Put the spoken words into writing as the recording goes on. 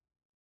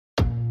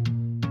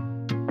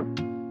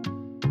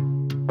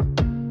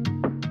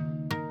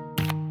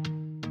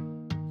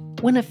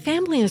When a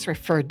family is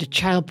referred to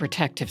Child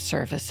Protective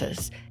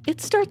Services,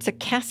 it starts a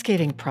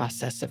cascading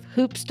process of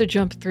hoops to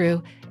jump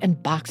through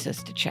and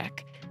boxes to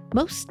check.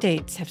 Most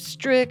states have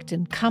strict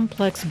and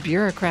complex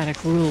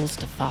bureaucratic rules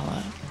to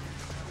follow.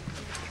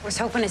 I was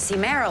hoping to see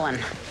Marilyn.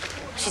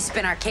 She's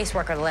been our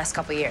caseworker the last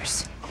couple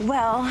years.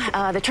 Well,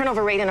 the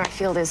turnover rate in our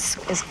field is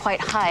quite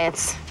high.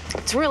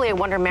 It's really a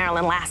wonder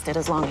Marilyn lasted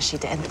as long as she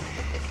did.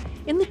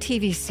 In the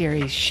TV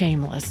series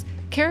Shameless,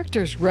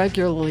 characters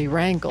regularly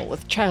wrangle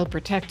with Child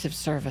Protective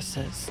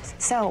Services.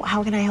 So,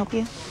 how can I help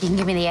you? You can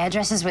give me the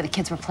addresses where the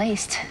kids were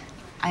placed.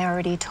 I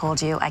already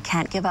told you I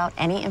can't give out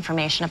any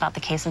information about the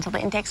case until the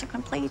intakes are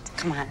complete.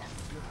 Come on.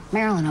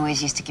 Marilyn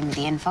always used to give me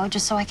the info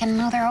just so I can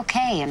know they're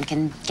okay and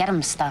can get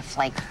them stuff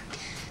like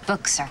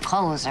books or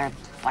clothes or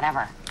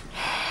whatever.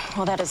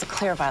 Well, that is a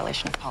clear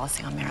violation of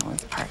policy on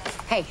Marilyn's part.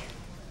 Hey,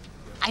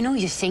 I know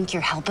you think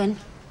you're helping,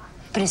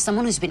 but as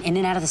someone who's been in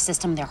and out of the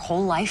system their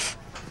whole life,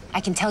 I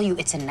can tell you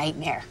it's a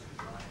nightmare.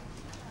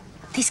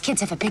 These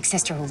kids have a big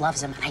sister who loves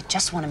them, and I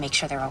just want to make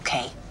sure they're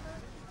okay.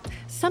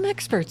 Some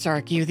experts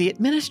argue the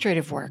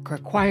administrative work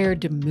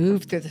required to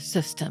move through the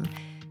system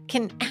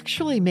can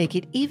actually make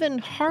it even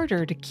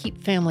harder to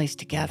keep families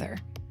together.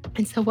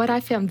 And so what I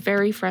found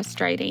very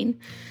frustrating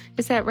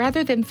is that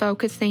rather than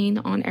focusing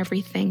on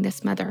everything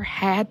this mother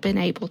had been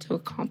able to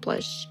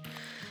accomplish,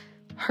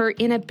 her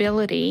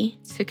inability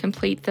to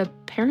complete the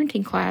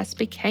parenting class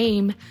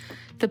became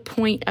the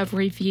point of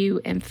review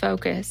and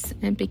focus.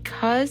 And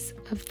because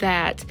of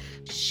that,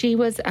 she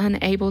was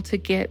unable to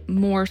get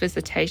more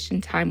visitation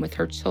time with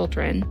her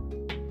children.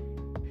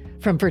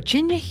 From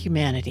Virginia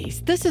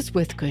Humanities, this is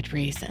With Good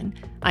Reason.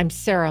 I'm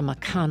Sarah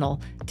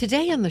McConnell.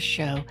 Today on the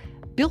show,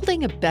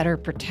 building a better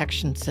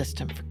protection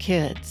system for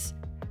kids.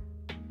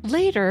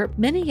 Later,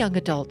 many young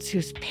adults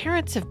whose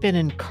parents have been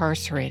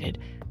incarcerated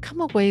come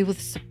away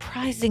with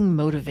surprising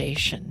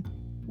motivation.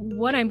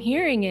 What I'm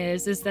hearing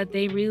is that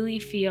they really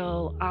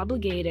feel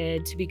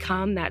obligated to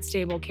become that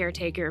stable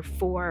caretaker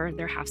for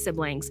their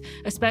half-siblings,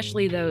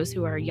 especially those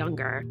who are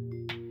younger.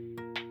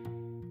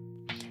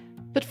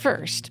 But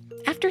first,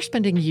 after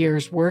spending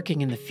years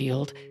working in the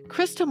field,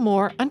 Krista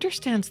Moore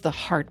understands the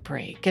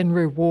heartbreak and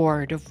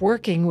reward of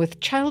working with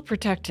Child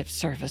Protective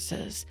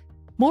Services.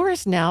 Moore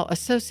is now a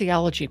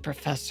sociology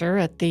professor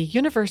at the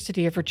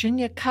University of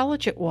Virginia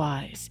College at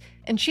Wise,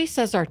 and she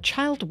says our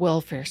child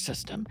welfare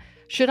system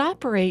should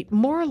operate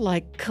more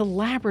like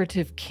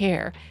collaborative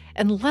care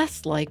and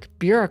less like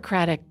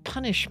bureaucratic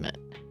punishment.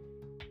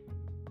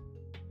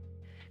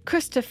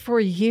 Krista, for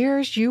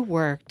years you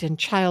worked in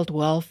child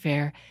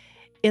welfare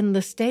in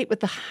the state with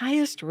the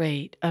highest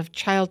rate of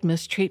child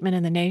mistreatment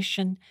in the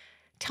nation.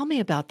 Tell me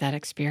about that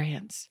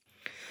experience.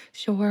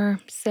 Sure.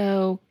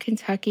 So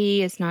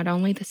Kentucky is not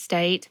only the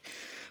state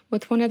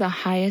with one of the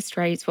highest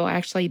rates, well,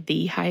 actually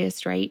the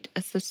highest rate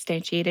of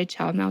substantiated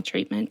child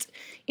maltreatment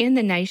in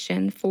the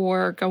nation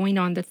for going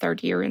on the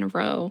third year in a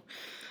row.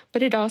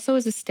 But it also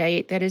is a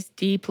state that is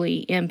deeply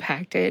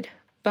impacted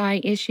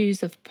by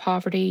issues of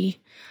poverty,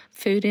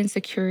 food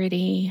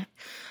insecurity.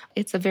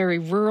 It's a very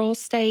rural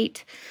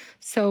state,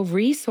 so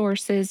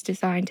resources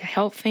designed to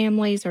help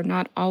families are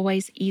not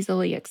always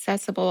easily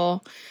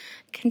accessible.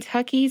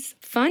 Kentucky's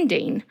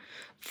funding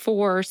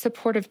for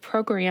supportive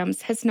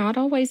programs has not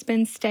always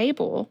been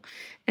stable.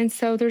 And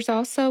so there's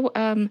also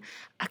a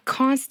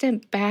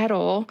constant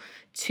battle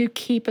to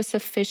keep a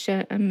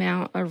sufficient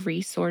amount of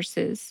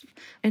resources.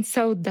 And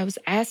so those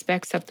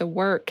aspects of the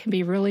work can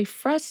be really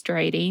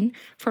frustrating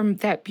from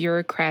that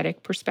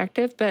bureaucratic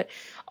perspective, but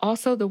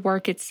also the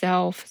work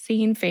itself,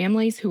 seeing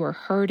families who are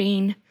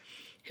hurting,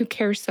 who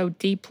care so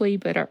deeply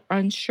but are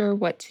unsure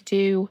what to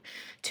do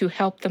to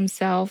help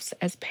themselves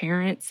as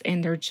parents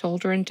and their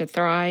children to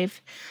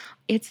thrive.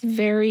 It's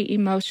very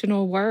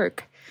emotional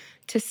work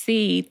to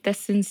see the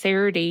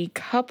sincerity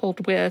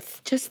coupled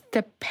with just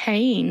the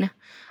pain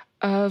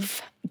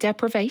of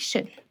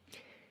deprivation.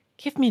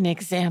 Give me an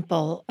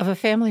example of a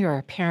family or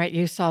a parent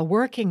you saw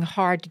working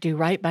hard to do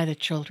right by the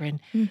children,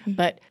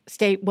 but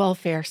state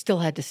welfare still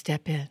had to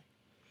step in.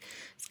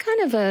 It's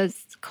kind of a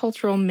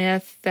cultural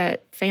myth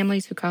that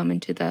families who come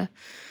into the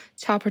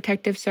Child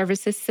Protective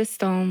Services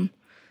system,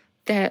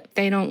 that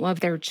they don't love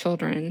their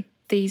children.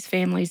 These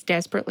families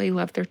desperately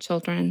love their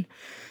children.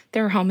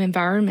 Their home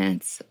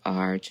environments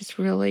are just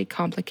really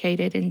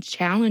complicated and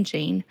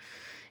challenging.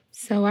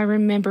 So I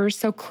remember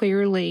so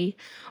clearly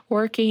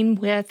working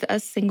with a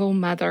single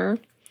mother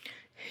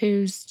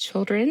whose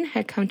children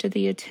had come to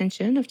the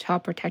attention of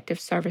Child Protective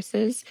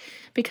Services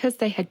because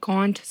they had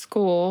gone to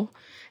school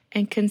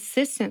and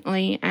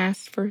consistently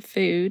asked for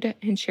food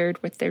and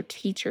shared with their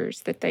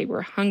teachers that they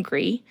were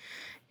hungry.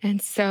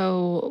 And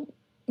so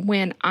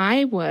when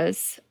I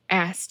was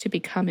asked to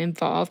become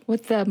involved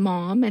with the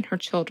mom and her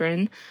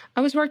children,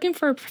 I was working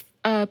for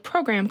a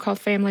program called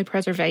Family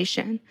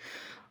Preservation,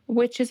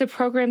 which is a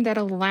program that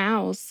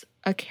allows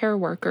a care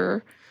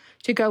worker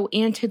to go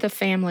into the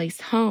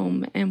family's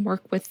home and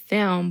work with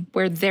them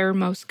where they're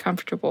most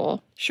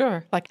comfortable.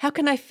 Sure. Like, how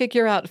can I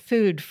figure out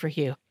food for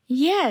you?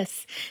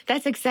 Yes,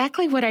 that's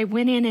exactly what I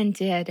went in and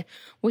did.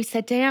 We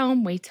sat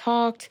down, we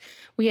talked,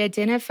 we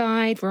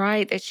identified,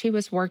 right, that she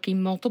was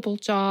working multiple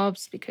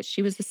jobs because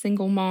she was a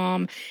single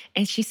mom,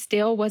 and she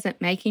still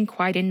wasn't making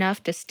quite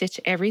enough to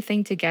stitch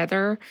everything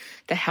together,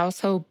 the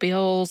household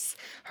bills,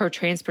 her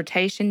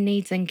transportation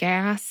needs and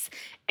gas,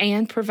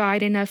 and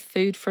provide enough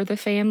food for the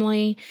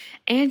family.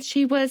 And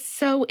she was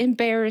so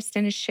embarrassed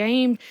and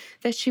ashamed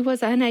that she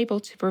was unable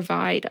to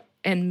provide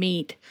and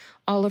meet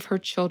all of her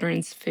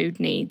children's food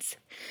needs.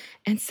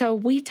 And so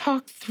we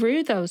talked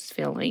through those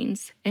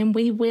feelings, and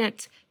we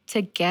went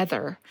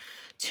together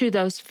to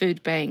those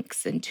food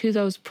banks and to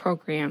those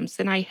programs.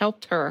 And I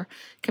helped her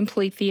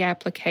complete the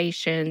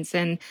applications,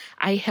 and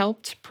I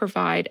helped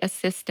provide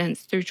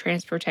assistance through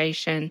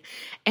transportation,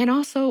 and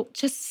also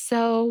just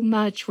so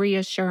much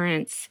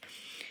reassurance.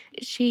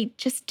 She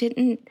just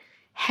didn't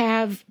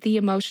have the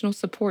emotional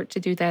support to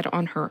do that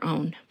on her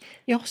own.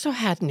 You also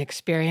had an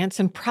experience,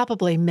 and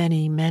probably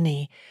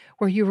many,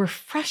 where you were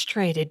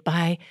frustrated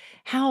by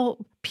how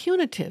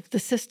punitive the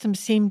system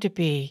seemed to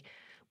be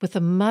with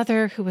a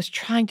mother who was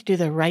trying to do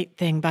the right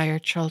thing by her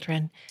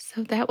children.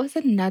 So that was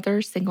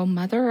another single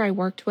mother I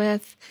worked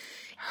with.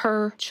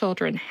 Her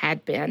children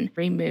had been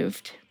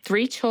removed.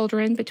 3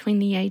 children between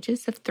the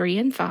ages of 3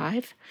 and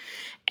 5.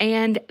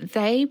 And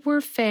they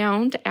were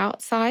found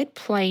outside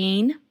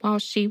playing while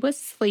she was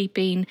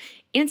sleeping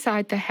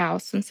inside the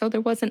house. And so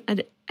there wasn't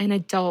an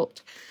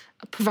adult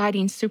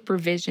providing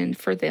supervision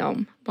for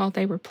them while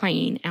they were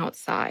playing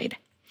outside.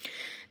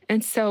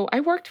 And so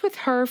I worked with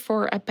her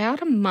for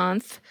about a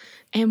month.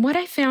 And what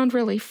I found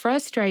really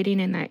frustrating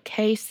in that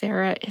case,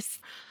 Sarah, is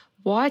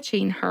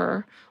watching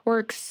her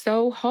work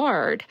so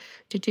hard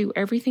to do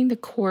everything the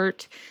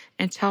court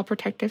and Child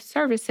Protective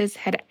Services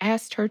had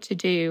asked her to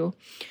do.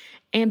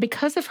 And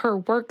because of her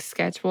work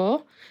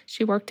schedule,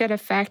 she worked at a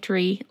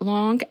factory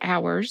long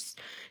hours.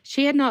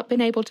 She had not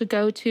been able to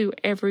go to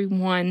every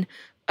one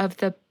of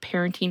the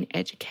parenting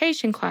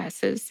education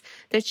classes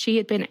that she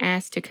had been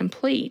asked to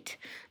complete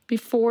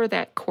before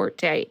that court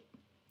date.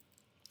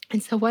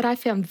 And so what I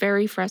found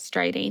very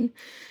frustrating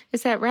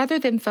is that rather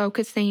than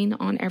focusing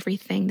on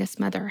everything this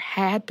mother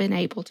had been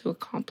able to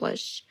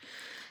accomplish,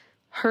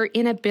 her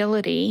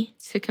inability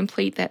to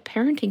complete that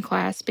parenting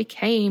class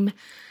became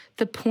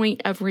the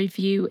point of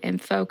review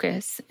and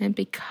focus. And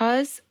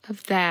because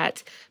of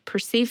that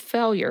perceived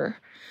failure,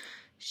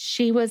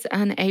 she was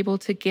unable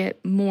to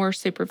get more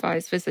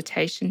supervised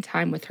visitation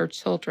time with her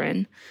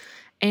children.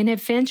 And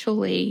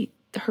eventually,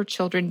 her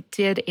children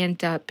did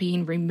end up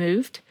being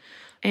removed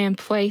and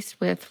placed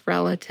with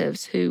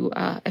relatives who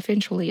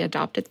eventually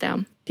adopted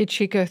them. Did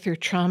she go through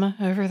trauma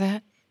over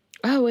that?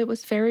 Oh, it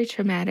was very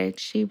traumatic.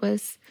 She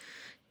was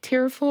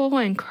tearful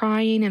and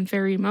crying and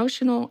very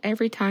emotional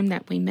every time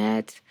that we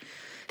met.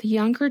 The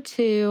younger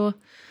 2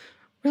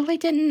 really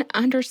didn't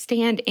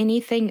understand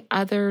anything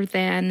other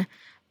than,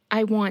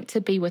 I want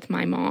to be with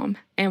my mom,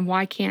 and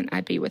why can't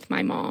I be with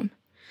my mom?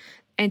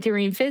 And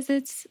during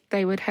visits,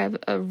 they would have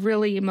a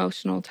really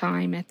emotional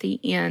time at the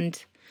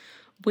end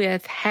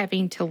with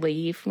having to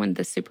leave when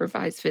the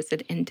supervised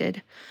visit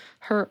ended.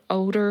 Her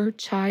older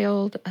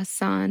child, a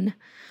son,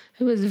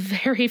 who was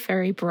very,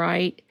 very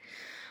bright,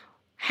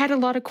 had a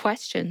lot of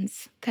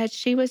questions that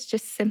she was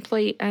just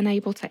simply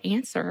unable to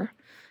answer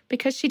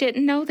because she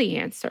didn't know the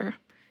answer.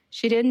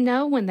 She didn't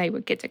know when they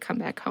would get to come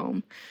back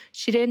home.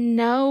 She didn't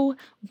know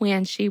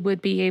when she would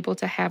be able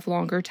to have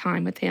longer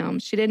time with him.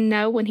 She didn't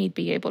know when he'd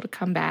be able to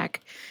come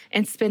back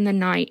and spend the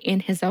night in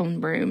his own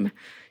room.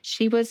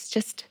 She was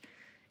just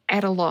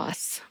at a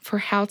loss for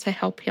how to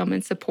help him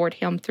and support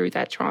him through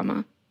that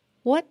trauma.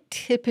 What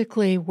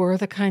typically were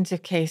the kinds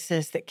of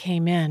cases that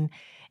came in,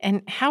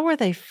 and how were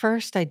they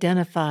first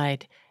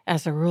identified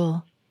as a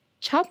rule?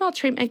 Child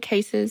maltreatment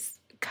cases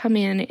come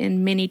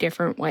in many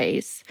different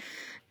ways.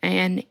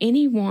 And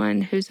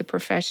anyone who's a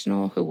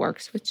professional who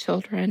works with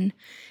children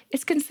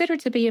is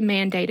considered to be a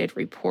mandated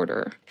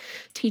reporter.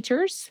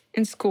 Teachers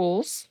in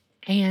schools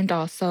and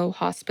also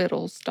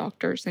hospitals,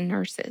 doctors, and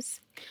nurses.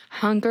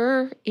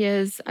 Hunger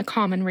is a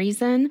common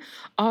reason.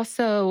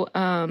 Also,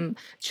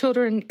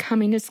 children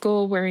coming to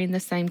school wearing the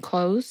same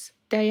clothes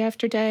day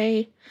after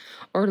day,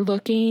 or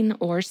looking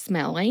or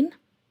smelling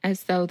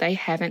as though they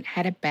haven't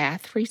had a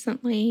bath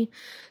recently.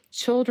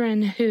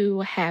 Children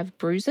who have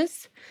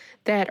bruises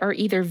that are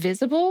either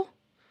visible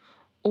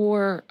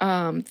or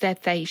that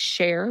they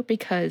share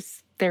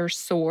because they're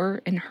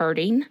sore and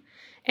hurting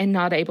and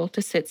not able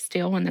to sit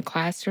still in the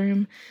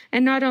classroom.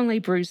 And not only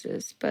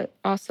bruises, but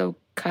also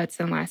cuts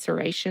and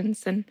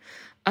lacerations and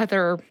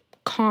other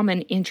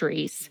common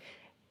injuries.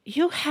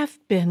 You have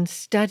been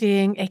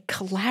studying a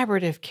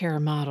collaborative care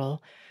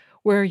model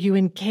where you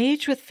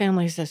engage with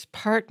families as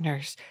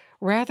partners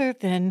rather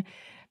than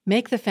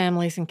make the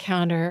families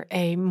encounter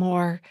a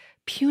more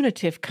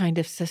punitive kind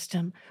of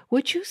system.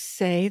 Would you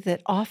say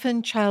that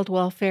often child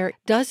welfare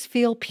does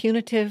feel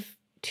punitive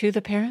to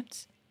the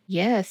parents?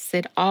 Yes,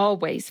 it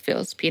always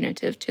feels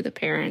punitive to the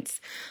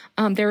parents.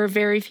 There are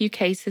very few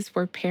cases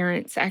where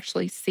parents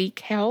actually seek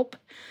help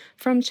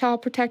from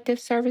Child Protective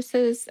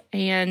Services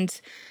and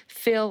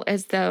feel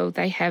as though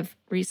they have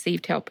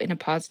received help in a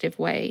positive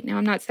way. Now,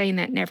 I'm not saying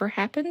that never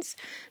happens,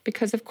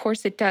 because of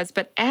course it does,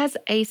 but as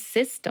a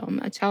system,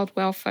 a child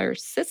welfare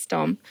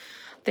system,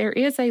 there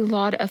is a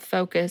lot of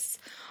focus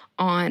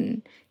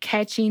on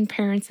catching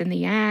parents in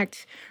the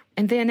act,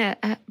 and then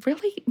a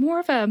really more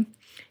of an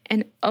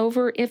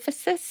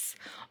overemphasis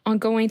on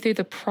going through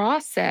the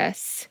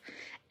process.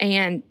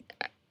 And,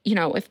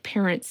 if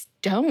parents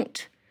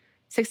don't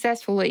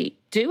successfully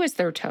do as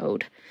they're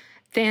told,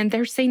 then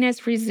they're seen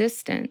as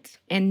resistant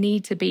and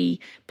need to be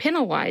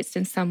penalized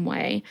in some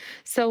way.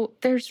 So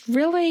there's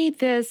really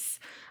this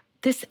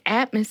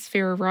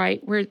atmosphere,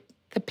 right, where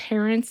the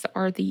parents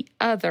are the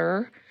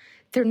other.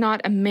 They're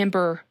not a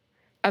member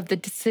of the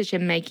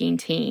decision-making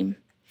team.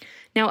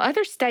 Now,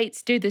 other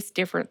states do this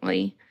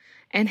differently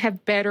and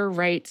have better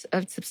rates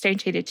of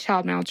substantiated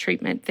child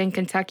maltreatment than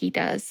Kentucky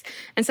does.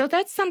 And so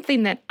that's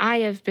something that I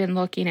have been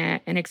looking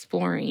at and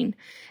exploring.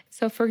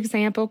 So, for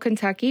example,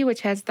 Kentucky,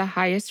 which has the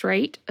highest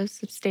rate of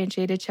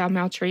substantiated child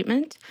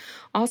maltreatment,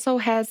 also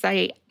has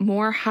a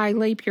more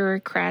highly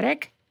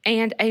bureaucratic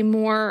and a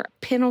more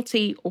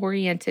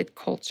penalty-oriented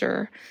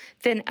culture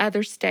than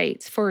other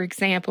states. For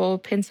example,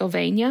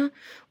 Pennsylvania,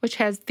 which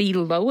has the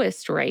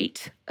lowest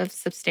rate of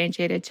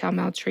substantiated child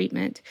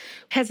maltreatment,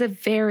 has a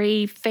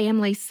very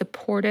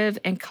family-supportive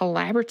and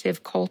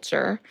collaborative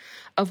culture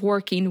of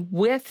working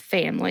with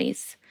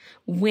families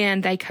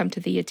when they come to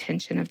the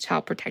attention of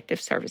Child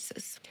Protective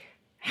Services.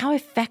 How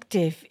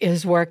effective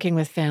is working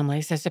with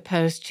families as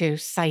opposed to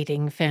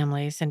citing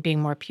families and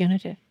being more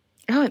punitive?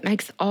 Oh, it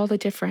makes all the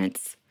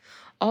difference.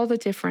 All the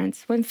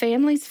difference. When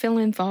families feel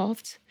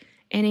involved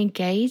and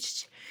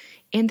engaged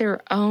in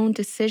their own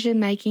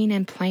decision-making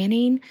and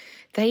planning,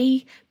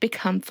 they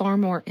become far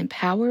more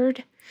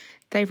empowered.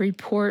 They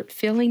report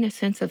feeling a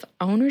sense of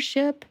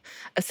ownership,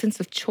 a sense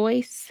of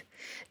choice.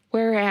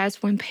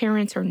 Whereas when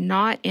parents are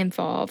not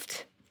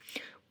involved,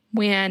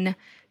 when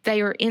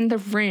they are in the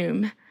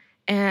room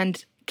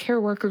and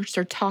care workers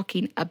are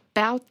talking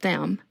about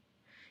them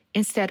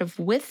instead of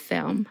with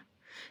them,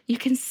 you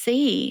can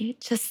see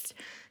just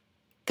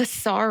the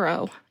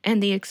sorrow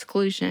and the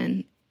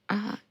exclusion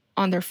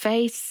on their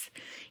face,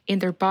 in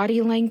their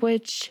body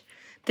language.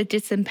 The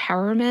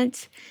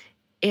disempowerment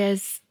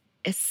is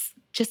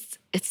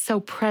so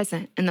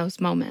present in those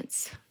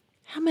moments.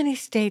 How many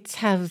states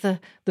have the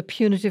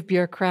punitive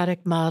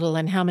bureaucratic model,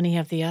 and how many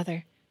have the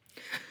other?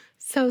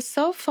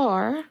 So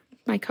far,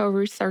 my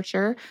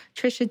co-researcher,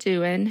 Tricia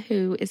Doohan,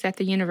 who is at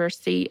the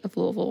University of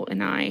Louisville,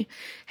 and I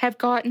have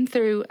gotten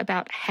through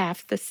about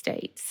half the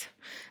states.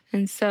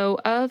 And so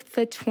of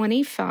the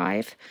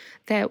 25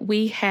 that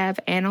we have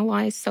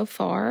analyzed so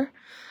far,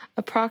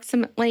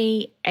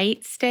 approximately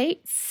 8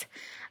 states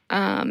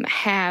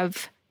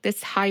have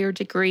this higher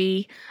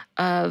degree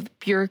of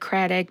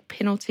bureaucratic,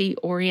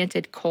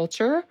 penalty-oriented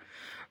culture.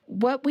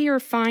 What we are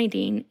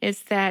finding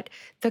is that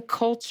the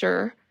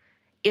culture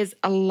is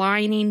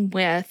aligning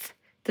with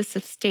the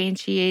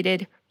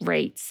substantiated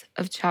rates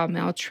of child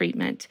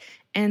maltreatment,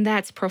 and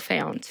that's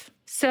profound.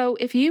 So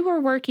if you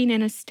are working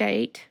in a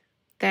state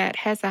that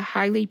has a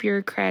highly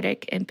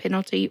bureaucratic and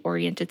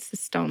penalty-oriented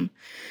system,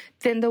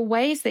 then the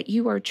ways that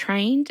you are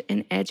trained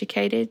and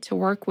educated to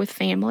work with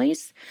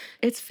families,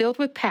 it's filled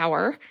with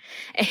power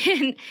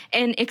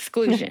and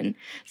exclusion.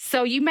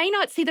 So you may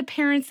not see the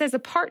parents as a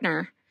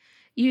partner.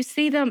 You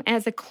see them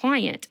as a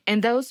client,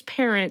 and those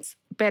parents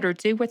better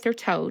do what they're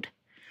told,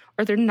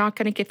 or they're not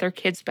going to get their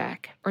kids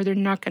back, or they're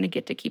not going to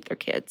get to keep their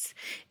kids.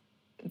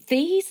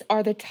 These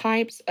are the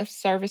types of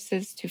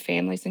services to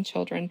families and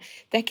children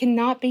that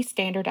cannot be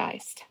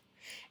standardized.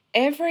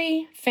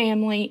 Every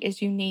family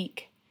is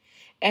unique.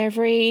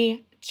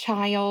 Every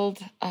child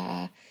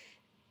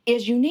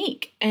is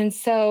unique. And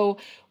so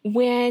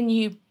when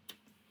you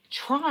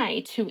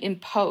try to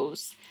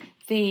impose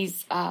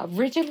these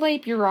rigidly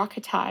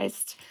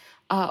bureaucratized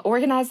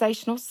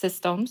organizational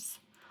systems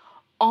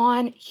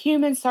on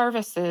human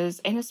services,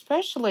 and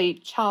especially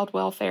child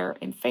welfare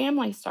and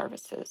family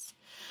services,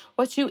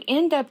 what you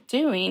end up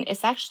doing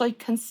is actually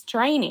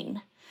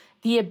constraining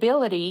the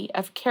ability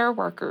of care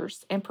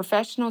workers and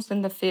professionals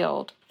in the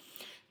field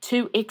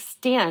to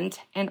extend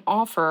and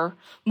offer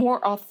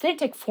more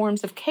authentic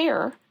forms of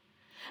care.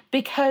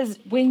 Because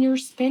when you're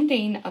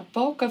spending a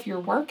bulk of your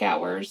work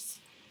hours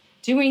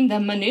doing the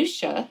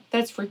minutia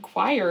that's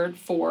required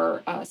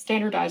for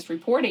standardized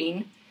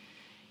reporting,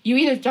 you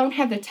either don't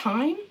have the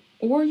time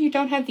or you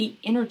don't have the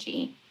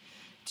energy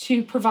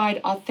to provide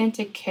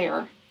authentic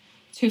care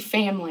to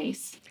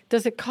families.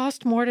 Does it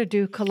cost more to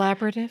do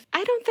collaborative?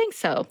 I don't think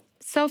so.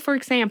 So, for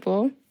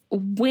example,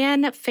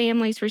 when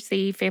families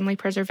receive family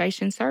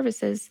preservation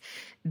services,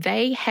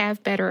 they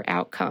have better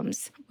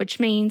outcomes, which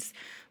means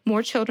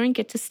more children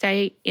get to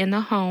stay in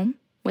the home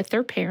with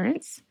their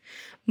parents.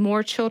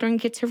 More children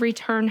get to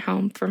return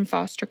home from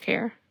foster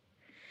care.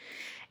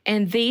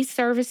 And these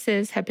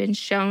services have been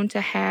shown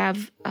to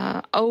have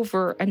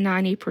over a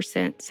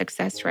 90%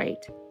 success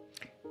rate.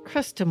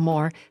 Krista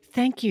Moore,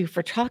 thank you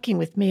for talking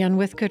with me on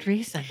With Good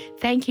Reason.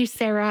 Thank you,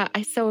 Sarah.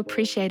 I so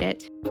appreciate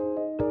it.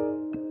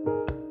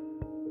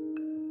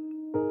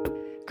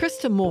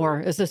 Krista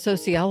Moore is a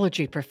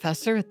sociology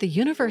professor at the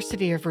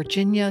University of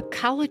Virginia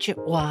College at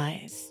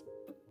Wise.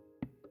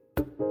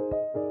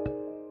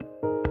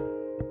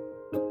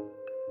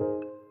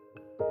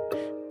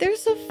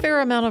 There's a fair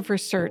amount of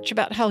research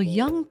about how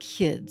young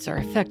kids are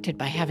affected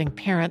by having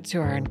parents who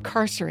are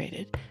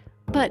incarcerated.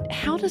 But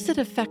how does it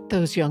affect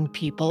those young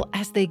people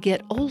as they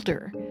get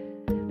older?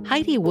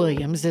 Heidi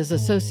Williams is a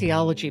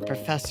sociology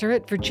professor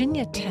at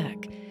Virginia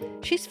Tech.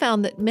 She's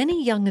found that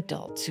many young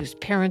adults whose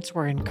parents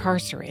were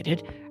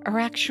incarcerated are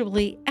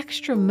actually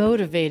extra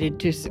motivated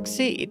to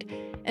succeed,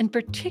 and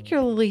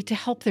particularly to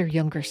help their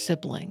younger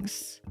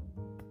siblings.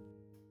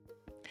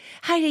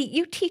 Heidi,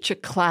 you teach a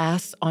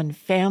class on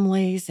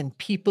families and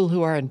people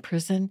who are in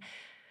prison.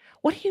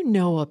 What do you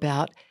know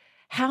about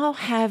how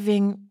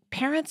having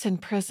parents in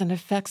prison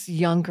affects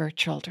younger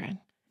children?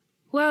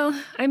 Well,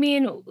 I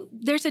mean,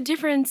 there's a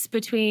difference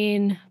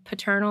between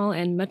paternal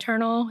and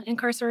maternal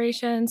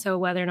incarceration. So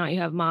whether or not you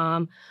have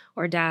mom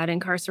or dad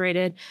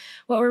incarcerated,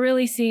 what we're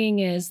really seeing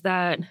is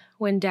that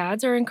when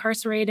dads are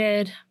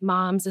incarcerated,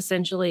 moms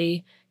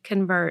essentially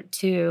convert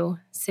to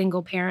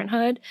single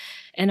parenthood.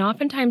 And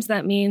oftentimes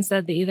that means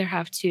that they either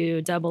have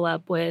to double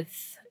up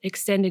with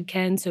extended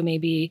kin, so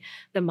maybe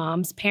the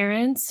mom's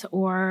parents,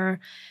 or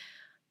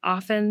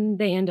often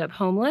they end up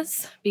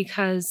homeless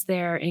because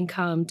their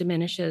income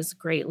diminishes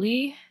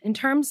greatly. In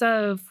terms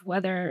of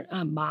whether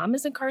mom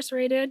is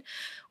incarcerated,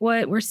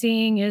 what we're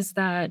seeing is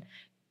that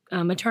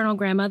maternal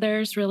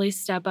grandmothers really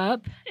step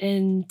up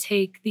and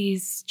take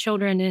these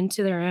children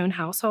into their own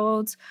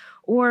households,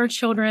 or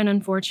children,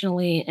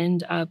 unfortunately,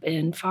 end up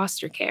in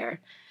foster care,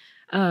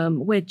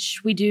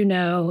 which we do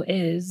know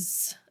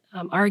is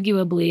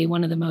arguably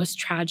one of the most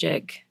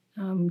tragic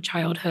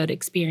childhood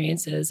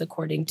experiences,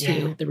 according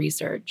to the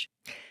research.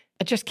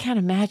 I just can't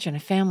imagine a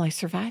family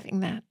surviving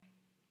that.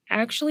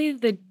 Actually,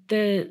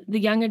 the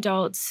young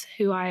adults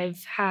who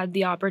I've had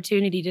the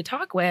opportunity to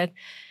talk with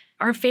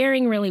are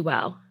faring really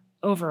well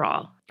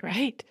overall.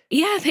 Right.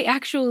 Yeah, they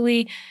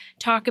actually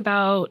talk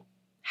about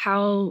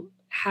how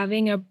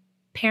having a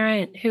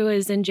parent who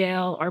is in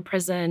jail or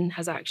prison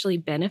has actually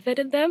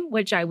benefited them,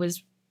 which I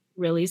was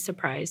really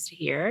surprised to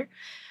hear.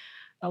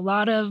 A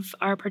lot of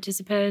our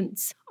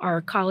participants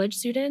are college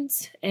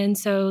students, and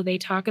so they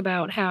talk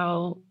about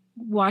how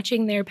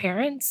watching their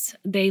parents,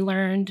 they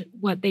learned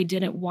what they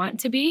didn't want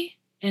to be,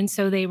 and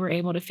so they were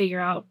able to figure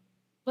out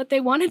what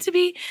they wanted to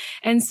be.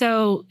 And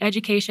so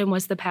education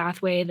was the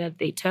pathway that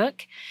they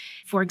took.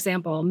 For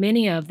example,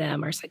 many of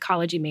them are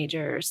psychology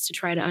majors to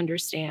try to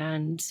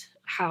understand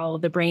how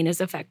the brain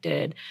is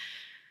affected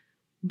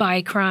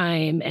by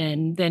crime,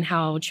 and then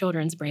how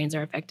children's brains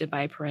are affected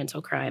by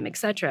parental crime, et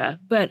cetera.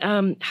 But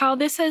how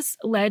this has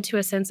led to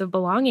a sense of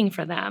belonging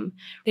for them.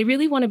 They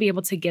really want to be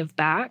able to give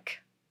back,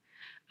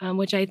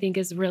 which I think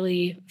is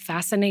really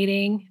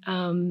fascinating.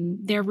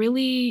 They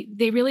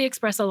really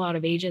express a lot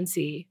of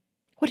agency.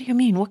 What do you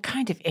mean? What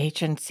kind of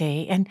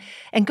agency? And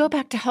go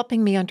back to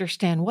helping me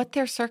understand what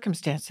their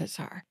circumstances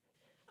are.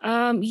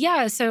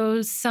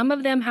 So some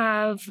of them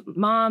have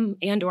mom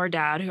and or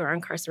dad who are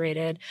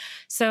incarcerated.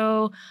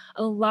 So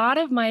a lot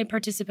of my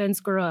participants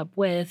grew up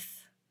with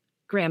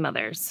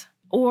grandmothers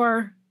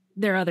or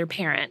their other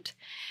parent.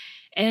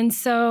 And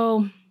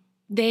so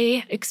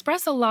they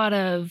express a lot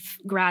of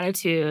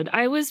gratitude.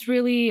 I was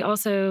really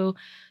also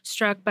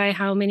struck by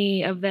how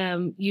many of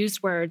them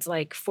used words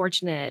like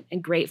fortunate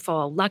and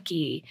grateful,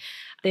 lucky.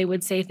 They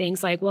would say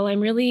things like, well, I'm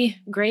really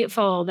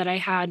grateful that I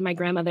had my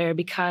grandmother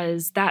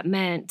because that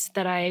meant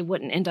that I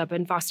wouldn't end up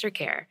in foster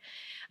care.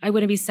 I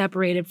wouldn't be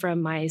separated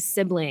from my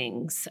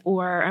siblings.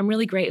 Or I'm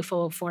really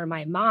grateful for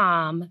my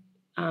mom,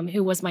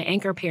 who was my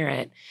anchor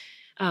parent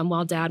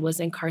while dad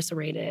was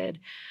incarcerated.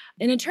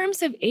 And in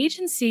terms of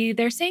agency,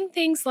 they're saying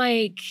things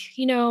like,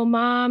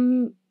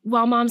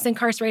 while mom's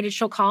incarcerated,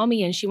 she'll call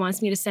me and she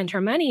wants me to send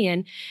her money.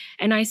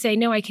 And I say,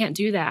 no, I can't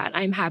do that.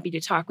 I'm happy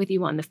to talk with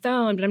you on the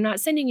phone, but I'm not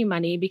sending you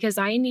money because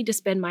I need to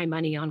spend my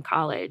money on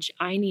college.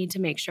 I need to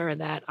make sure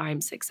that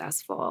I'm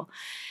successful.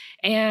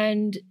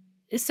 And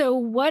so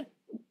what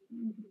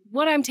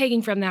I'm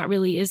taking from that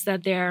really is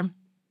that they're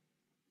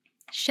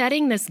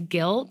shedding this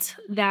guilt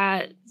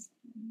that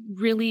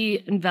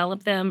really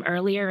enveloped them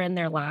earlier in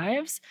their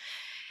lives.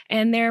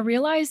 And they're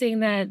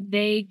realizing that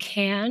they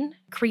can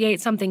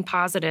create something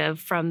positive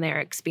from their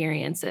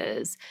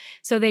experiences.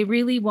 So they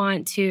really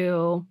want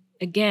to,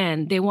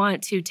 again, they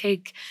want to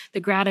take the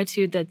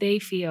gratitude that they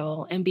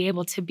feel and be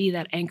able to be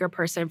that anchor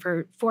person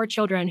for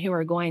children who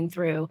are going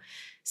through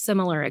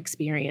similar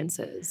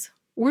experiences.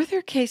 Were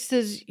there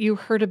cases you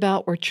heard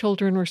about where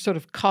children were sort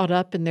of caught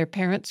up in their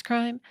parents'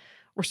 crime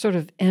or sort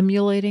of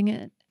emulating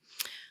it?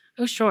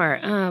 Oh, sure.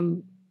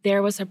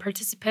 There was a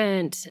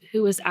participant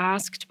who was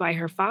asked by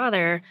her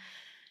father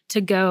to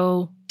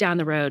go down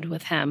the road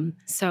with him.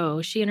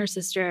 So she and her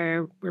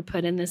sister were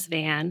put in this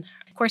van.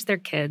 Of course, they're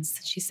kids.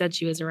 She said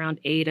she was around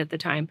 8 at the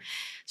time.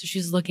 So she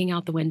was looking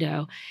out the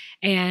window,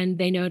 and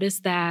they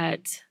noticed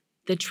that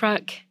the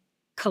truck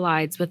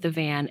collides with the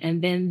van,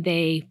 and then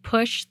they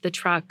push the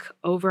truck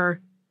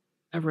over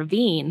a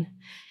ravine,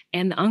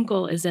 and the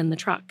uncle is in the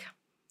truck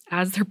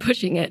as they're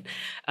pushing it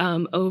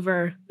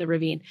over the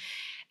ravine.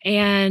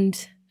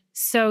 And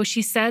so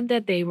she said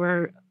that they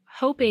were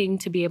hoping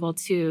to be able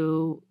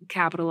to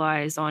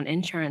capitalize on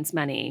insurance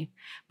money,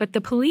 but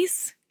the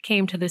police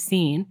came to the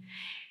scene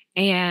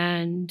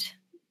and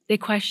they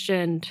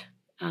questioned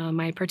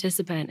my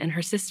participant and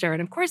her sister.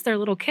 And of course, they're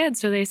little kids.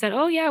 So they said,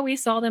 oh, yeah, we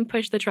saw them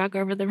push the truck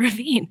over the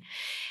ravine.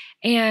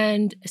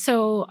 And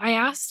so I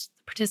asked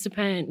the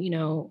participant,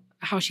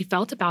 how she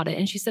felt about it.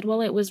 And she said,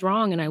 well, it was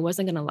wrong and I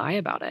wasn't going to lie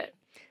about it.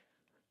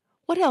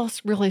 What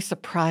else really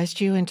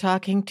surprised you in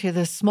talking to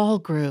the small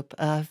group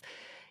of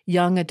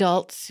young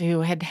adults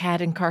who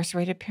had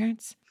incarcerated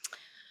parents?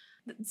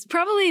 It's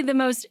probably the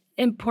most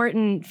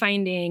important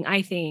finding,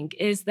 I think,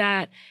 is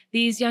that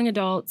these young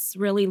adults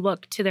really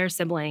look to their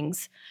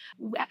siblings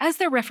as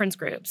their reference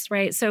groups,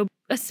 right? So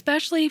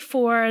especially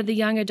for the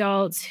young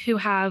adults who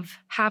have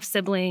half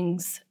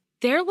siblings,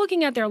 they're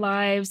looking at their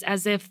lives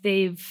as if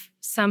they've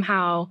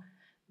somehow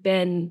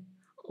been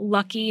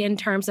lucky in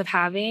terms of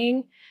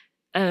having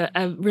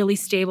a really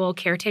stable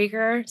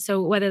caretaker.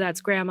 So whether that's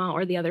grandma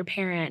or the other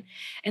parent,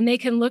 and they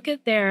can look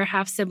at their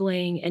half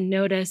sibling and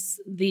notice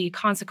the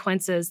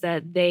consequences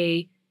that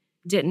they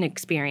didn't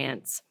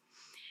experience.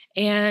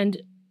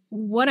 And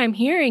what I'm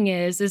hearing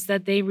is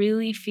that they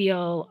really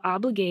feel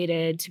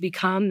obligated to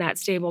become that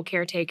stable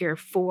caretaker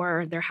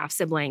for their half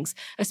siblings,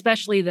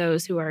 especially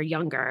those who are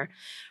younger.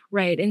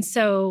 Right. And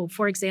so,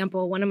 for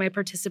example, one of my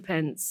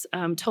participants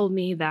told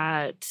me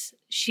that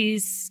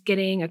she's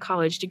getting a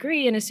college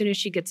degree, and as soon as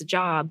she gets a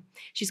job,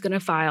 she's going to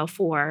file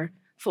for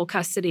full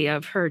custody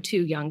of her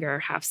two younger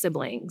half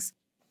siblings.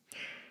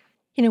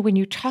 When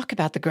you talk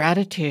about the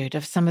gratitude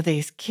of some of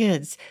these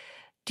kids,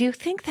 do you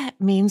think that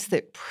means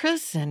that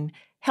prison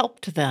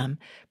helped them?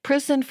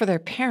 Prison for their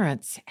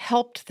parents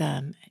helped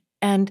them,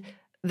 and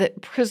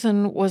that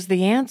prison was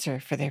the answer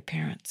for their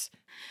parents?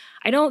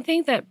 I don't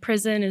think that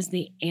prison is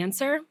the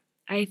answer.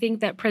 I think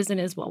that prison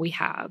is what we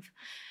have.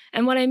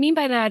 And what I mean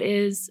by that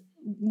is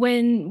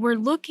when we're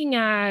looking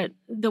at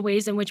the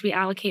ways in which we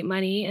allocate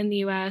money in the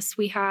U.S.,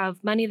 we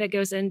have money that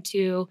goes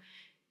into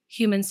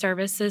human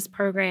services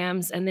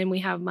programs, and then we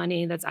have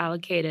money that's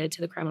allocated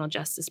to the criminal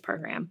justice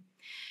program.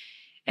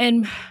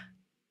 And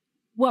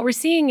what we're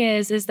seeing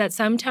is that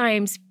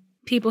sometimes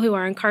people who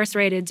are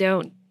incarcerated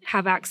don't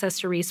have access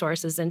to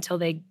resources until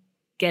they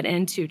get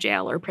into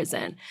jail or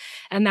prison.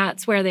 And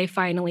that's where they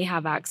finally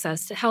have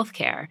access to health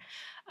care,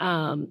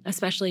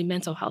 especially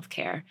mental health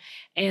care.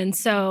 And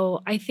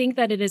so I think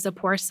that it is a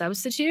poor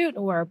substitute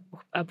or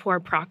a poor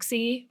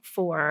proxy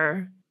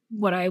for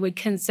what I would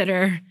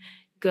consider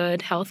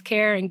good health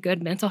care and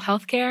good mental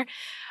health care.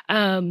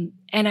 And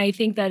I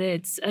think that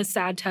it's a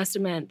sad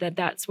testament that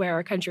that's where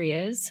our country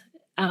is.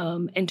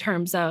 In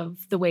terms of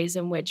the ways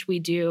in which we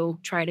do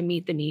try to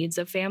meet the needs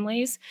of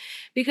families.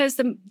 Because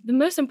the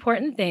most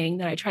important thing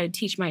that I try to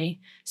teach my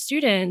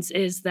students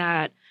is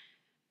that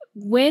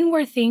when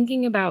we're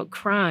thinking about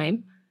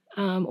crime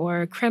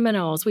or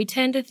criminals, we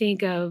tend to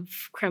think of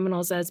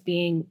criminals as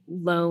being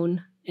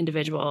lone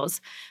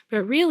individuals.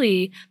 But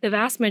really, the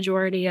vast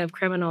majority of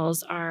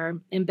criminals are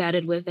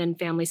embedded within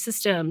family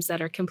systems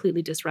that are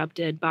completely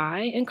disrupted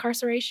by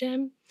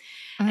incarceration.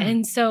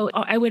 And so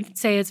I would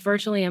say it's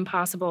virtually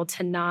impossible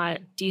to not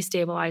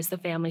destabilize the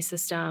family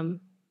system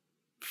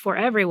for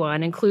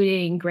everyone,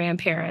 including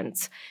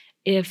grandparents,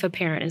 if a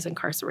parent is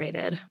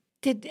incarcerated.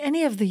 Did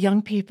any of the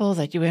young people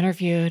that you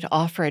interviewed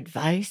offer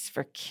advice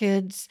for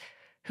kids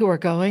who are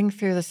going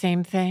through the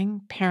same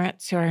thing,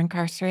 parents who are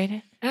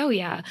incarcerated? Oh,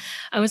 yeah.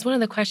 It was one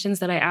of the questions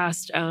that I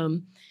asked,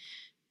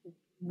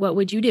 what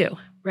would you do,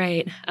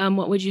 right?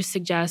 What would you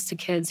suggest to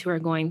kids who are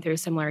going through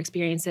similar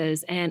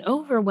experiences? And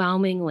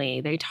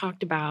overwhelmingly, they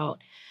talked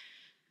about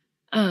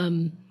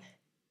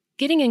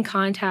getting in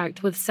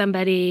contact with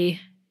somebody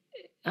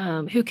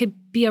who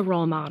could be a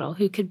role model,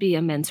 who could be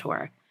a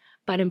mentor.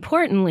 But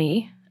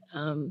importantly,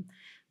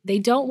 they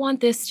don't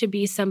want this to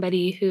be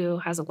somebody who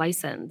has a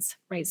license,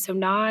 right? So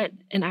not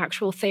an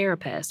actual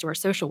therapist or a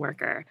social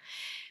worker,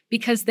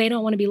 because they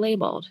don't want to be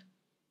labeled.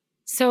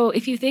 So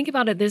if you think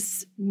about it,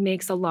 this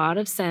makes a lot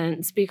of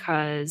sense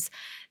because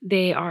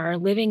they are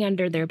living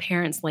under their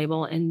parents'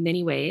 label in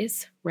many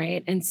ways,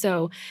 right? And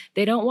so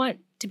they don't want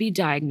to be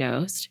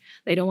diagnosed.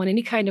 They don't want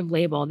any kind of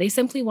label. They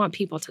simply want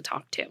people to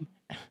talk to.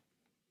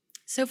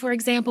 So for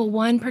example,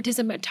 one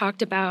participant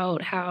talked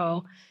about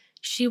how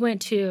she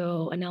went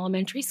to an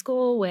elementary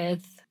school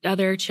with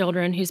other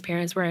children whose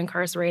parents were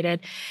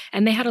incarcerated,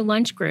 and they had a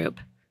lunch group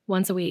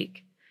once a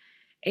week.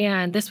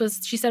 And this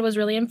was, she said, was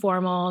really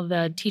informal.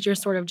 The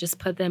teachers sort of just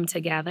put them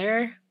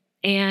together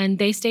and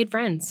they stayed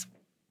friends.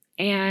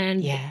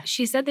 And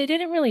she said they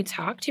didn't really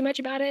talk too much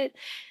about it.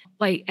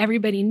 Like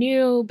everybody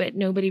knew, but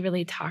nobody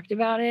really talked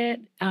about it.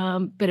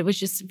 But it was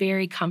just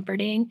very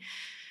comforting.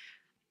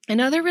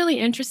 Another really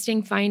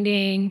interesting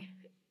finding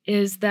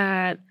is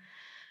that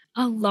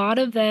a lot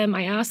of them,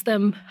 I asked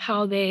them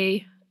how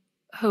they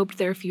hoped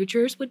their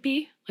futures would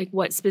be. Like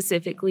what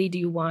specifically do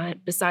you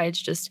want besides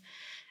just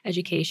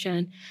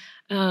education?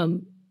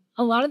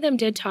 A lot of them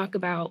did talk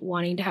about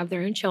wanting to have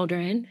their own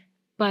children,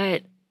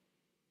 but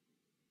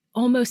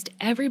almost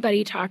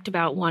everybody talked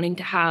about wanting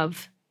to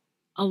have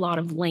a lot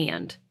of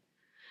land.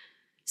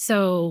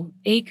 So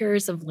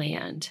acres of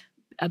land,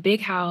 a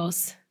big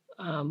house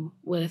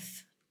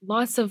with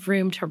lots of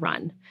room to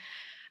run.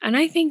 And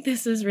I think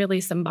this is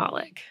really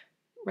symbolic,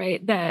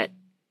 right? That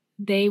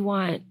they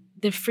want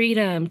the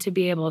freedom to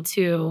be able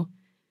to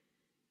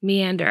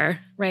meander,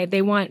 right?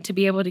 They want to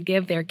be able to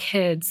give their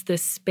kids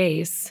this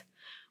space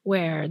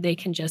where they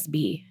can just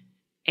be.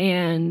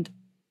 And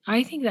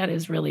I think that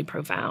is really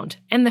profound.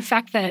 And the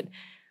fact that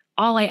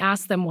all I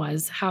asked them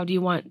was, how do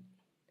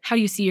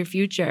you see your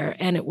future?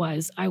 And it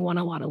was, I want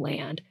a lot of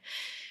land.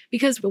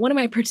 Because one of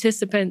my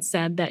participants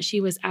said that she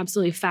was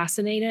absolutely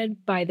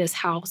fascinated by this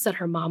house that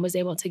her mom was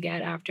able to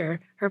get after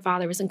her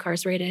father was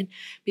incarcerated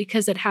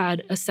because it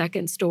had a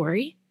second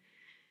story.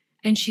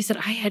 And she said,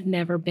 I had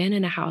never been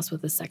in a house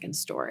with a second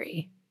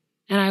story.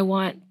 And I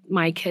want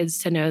my kids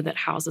to know that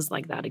houses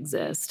like that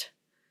exist.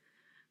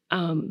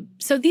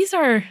 So these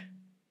are,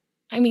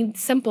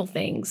 simple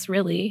things,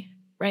 really,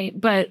 right?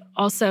 But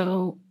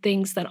also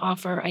things that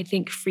offer, I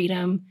think,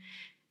 freedom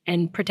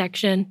and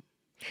protection.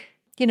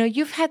 You know,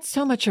 you've had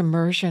so much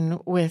immersion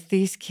with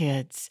these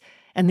kids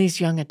and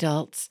these young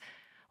adults.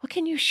 What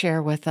can you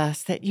share with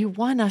us that you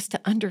want us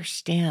to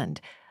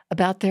understand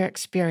about their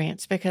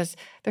experience? Because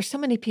there's so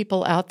many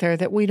people out there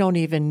that we don't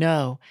even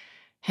know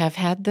have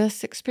had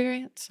this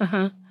experience.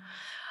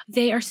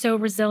 They are so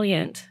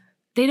resilient.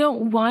 They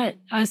don't want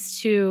us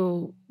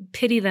to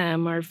pity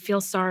them or feel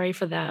sorry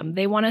for them.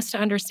 They want us to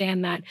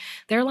understand that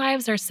their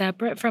lives are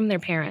separate from their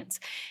parents.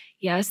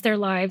 Yes, their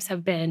lives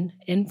have been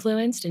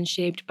influenced and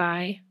shaped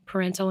by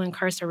parental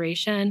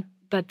incarceration,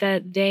 but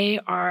that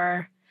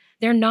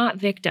they're not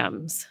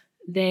victims.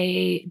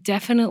 They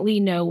definitely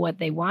know what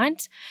they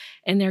want,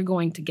 and they're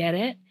going to get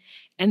it,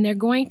 and they're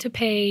going to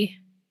pay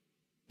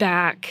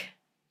back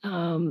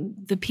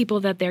the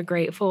people that they're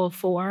grateful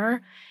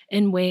for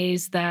in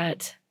ways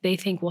that they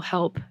think will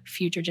help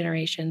future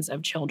generations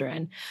of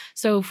children.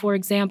 So, for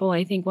example,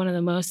 I think one of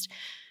the most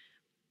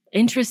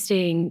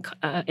interesting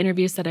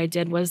interviews that I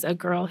did was a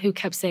girl who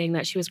kept saying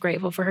that she was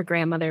grateful for her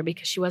grandmother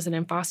because she wasn't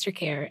in foster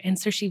care. And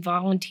so she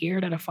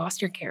volunteered at a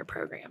foster care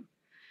program.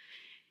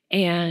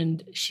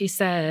 And she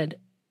said,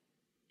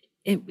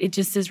 it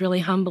just is really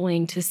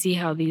humbling to see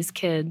how these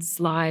kids'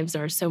 lives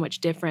are so much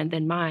different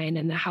than mine,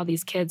 and how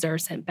these kids are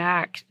sent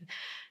back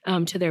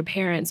to their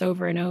parents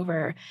over and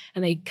over,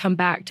 and they come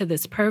back to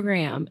this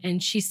program.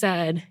 And she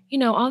said,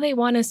 all they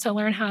want is to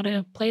learn how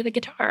to play the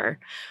guitar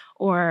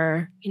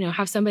or,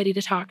 have somebody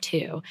to talk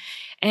to.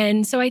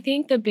 And so I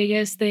think the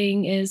biggest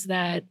thing is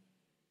that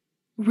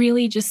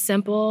really just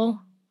simple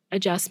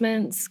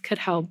adjustments could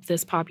help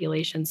this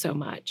population so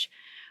much.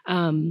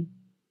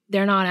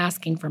 They're not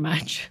asking for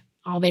much.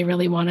 All they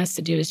really want us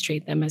to do is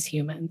treat them as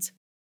humans.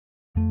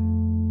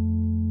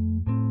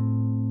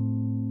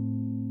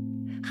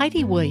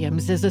 Heidi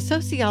Williams is a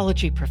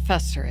sociology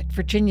professor at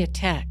Virginia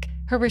Tech.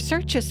 Her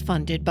research is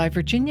funded by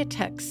Virginia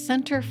Tech's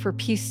Center for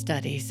Peace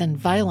Studies and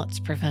Violence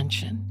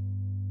Prevention.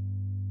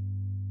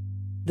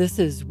 This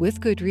is With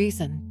Good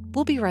Reason.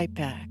 We'll be right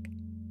back.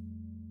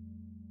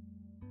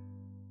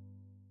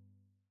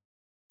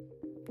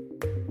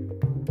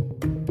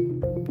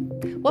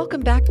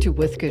 Welcome back to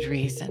With Good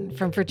Reason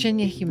from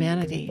Virginia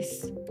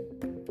Humanities.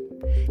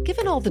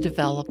 Given all the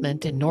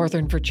development in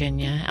Northern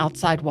Virginia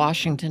outside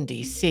Washington,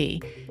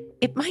 D.C.,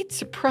 it might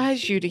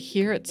surprise you to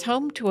hear it's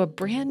home to a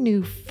brand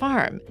new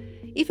farm.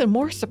 Even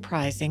more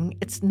surprising,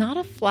 it's not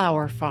a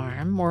flower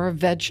farm or a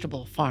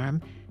vegetable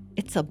farm.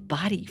 It's a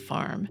body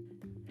farm.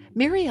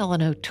 Mary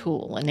Ellen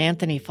O'Toole and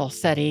Anthony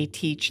Falsetti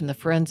teach in the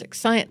Forensic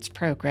Science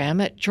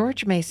program at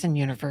George Mason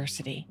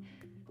University.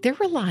 They're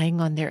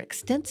relying on their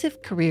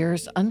extensive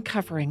careers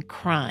uncovering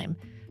crime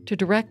to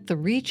direct the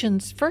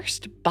region's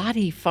first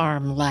body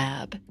farm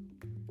lab.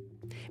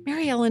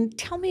 Mary Ellen,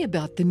 tell me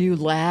about the new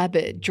lab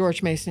at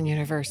George Mason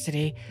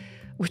University,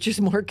 which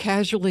is more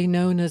casually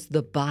known as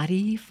the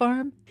Body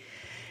Farm.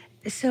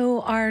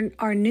 So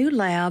our new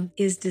lab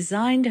is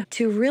designed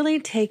to really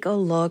take a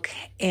look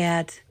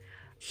at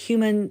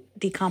human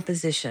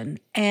decomposition.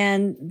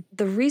 And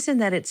the reason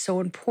that it's so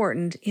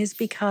important is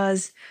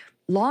because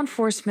law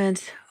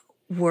enforcement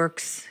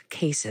works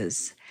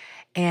cases.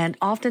 And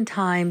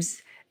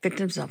oftentimes,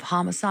 victims of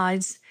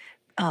homicides,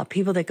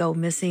 people that go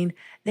missing,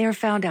 they are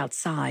found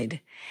outside.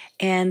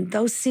 And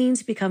those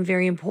scenes become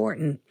very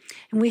important.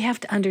 And we have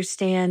to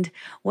understand,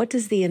 what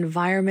does the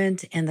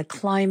environment and the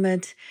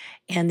climate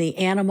and the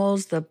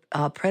animals, the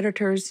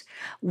predators,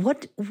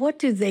 what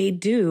do they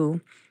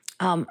do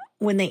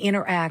when they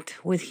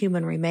interact with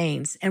human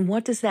remains? And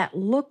what does that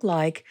look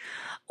like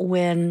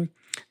when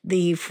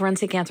the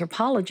forensic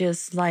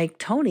anthropologist like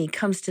Tony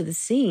comes to the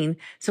scene?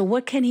 So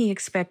what can he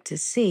expect to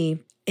see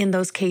in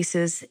those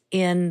cases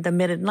in the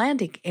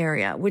Mid-Atlantic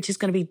area, which is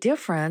going to be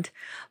different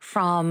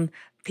from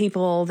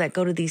people that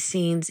go to these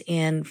scenes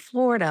in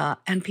Florida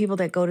and people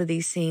that go to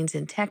these scenes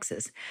in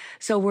Texas.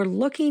 So we're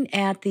looking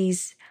at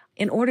these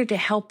in order to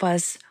help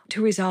us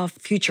to resolve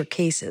future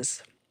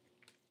cases.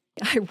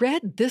 I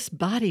read this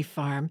body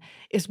farm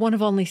is one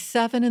of only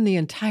 7 in the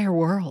entire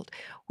world.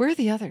 Where are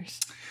the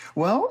others?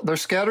 Well, they're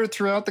scattered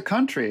throughout the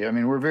country. I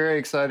mean, we're very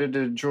excited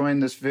to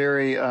join this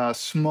very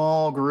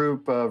small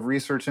group of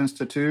research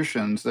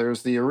institutions.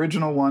 There's the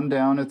original one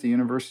down at the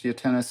University of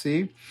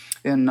Tennessee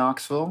in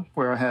Knoxville,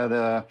 where I had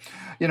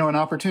an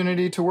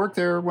opportunity to work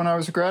there when I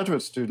was a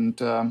graduate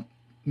student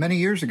many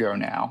years ago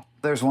now.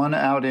 There's one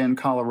out in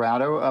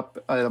Colorado,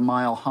 up at a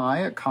mile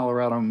high at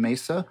Colorado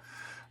Mesa.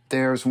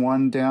 There's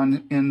one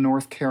down in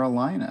North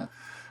Carolina.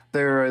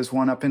 There is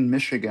one up in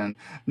Michigan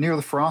near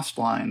the frost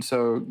line.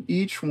 So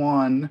each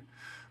one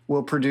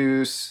will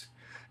produce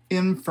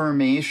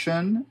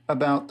information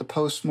about the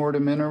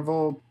postmortem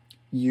interval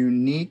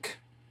unique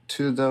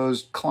to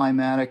those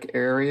climatic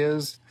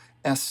areas.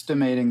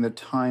 Estimating the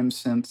time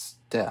since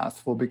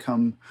death will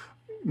become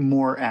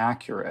more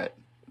accurate.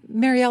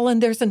 Mary Ellen,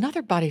 there's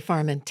another body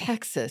farm in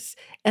Texas,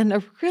 and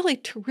a really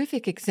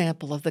terrific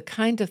example of the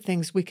kind of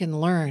things we can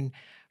learn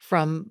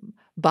from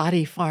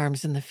body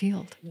farms in the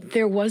field.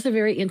 There was a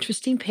very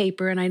interesting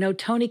paper, and I know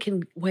Tony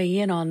can weigh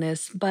in on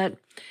this, but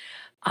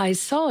I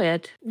saw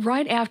it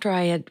right after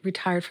I had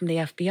retired from the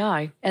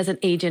FBI as an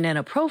agent and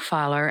a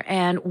profiler.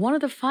 And one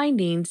of the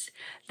findings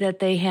that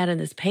they had in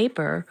this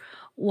paper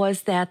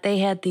was that they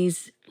had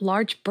these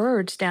large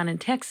birds down in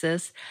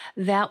Texas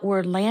that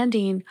were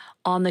landing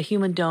on the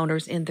human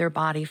donors in their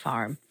body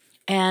farm.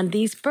 And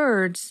these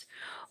birds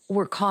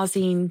were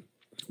causing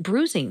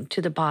bruising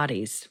to the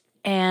bodies.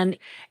 And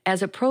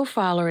as a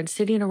profiler and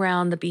sitting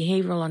around the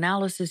behavioral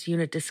analysis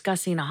unit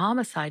discussing a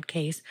homicide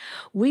case,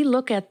 we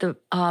look at the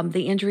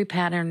injury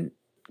pattern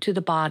to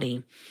the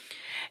body.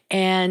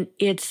 And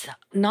it's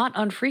not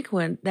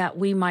unfrequent that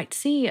we might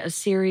see a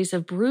series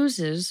of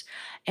bruises,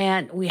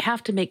 and we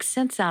have to make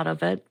sense out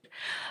of it.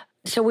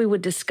 So we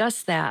would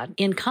discuss that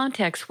in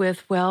context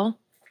with, well,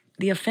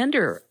 the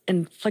offender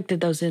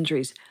inflicted those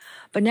injuries.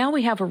 But now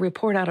we have a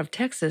report out of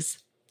Texas.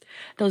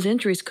 Those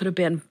injuries could have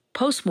been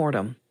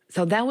postmortem.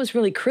 So that was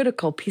really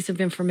critical piece of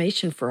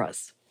information for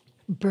us.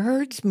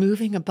 Birds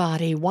moving a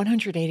body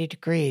 180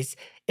 degrees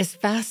is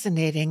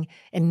fascinating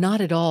and not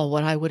at all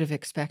what I would have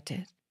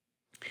expected.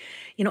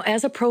 You know,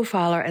 as a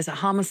profiler, as a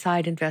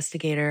homicide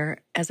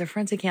investigator, as a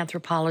forensic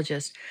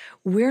anthropologist,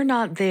 we're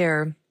not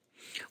there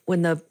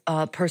when the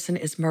person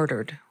is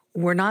murdered.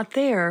 We're not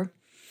there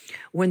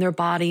when their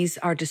bodies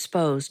are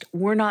disposed.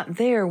 We're not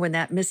there when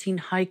that missing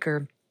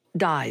hiker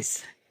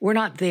dies. We're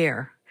not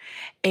there.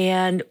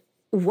 And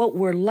what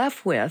we're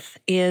left with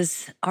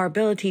is our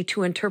ability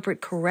to interpret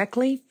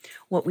correctly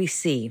what we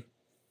see.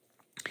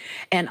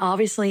 And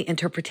obviously,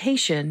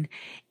 interpretation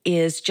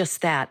is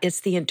just that.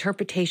 It's the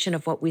interpretation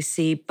of what we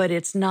see, but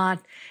it's not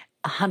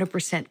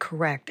 100%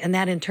 correct. And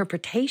that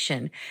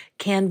interpretation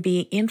can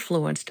be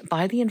influenced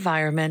by the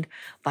environment,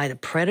 by the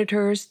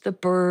predators, the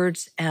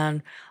birds,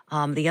 and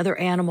the other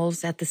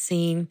animals at the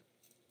scene.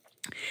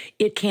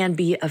 It can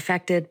be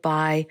affected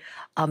by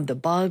the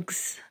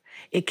bugs.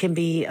 It can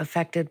be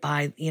affected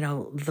by,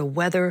 the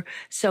weather.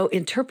 So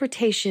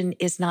interpretation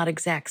is not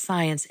exact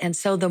science. And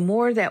so the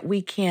more that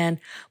we can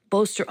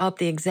bolster up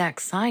the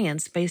exact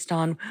science based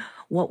on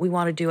what we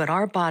want to do at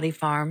our body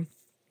farm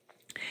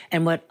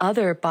and what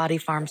other body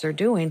farms are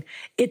doing,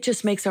 it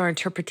just makes our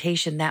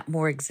interpretation that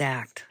more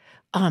exact.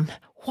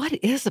 What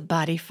is a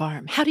body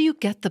farm? How do you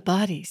get the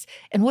bodies?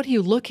 And what are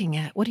you looking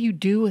at? What do you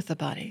do with the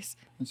bodies?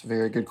 That's a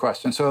very good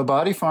question. So a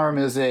body farm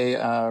is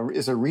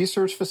a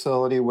research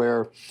facility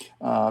where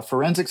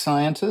forensic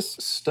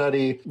scientists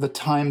study the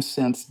time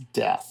since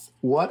death.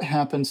 What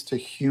happens to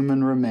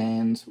human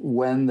remains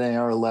when they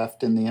are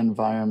left in the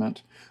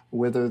environment,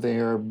 whether they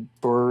are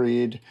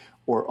buried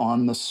or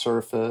on the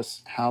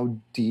surface? How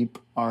deep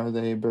are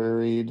they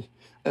buried?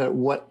 At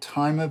what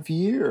time of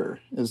year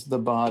is the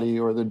body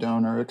or the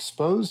donor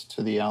exposed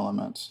to the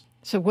elements?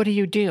 So what do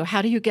you do?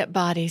 How do you get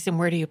bodies and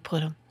where do you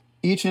put them?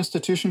 Each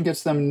institution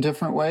gets them in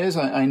different ways.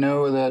 I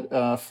know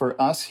that for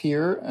us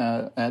here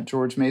at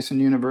George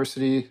Mason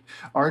University,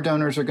 our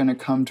donors are going to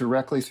come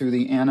directly through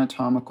the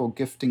anatomical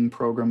gifting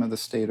program of the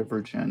state of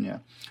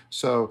Virginia.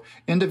 So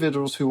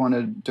individuals who want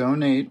to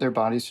donate their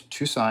bodies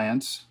to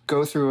science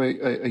go through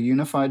a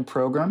unified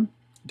program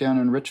down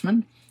in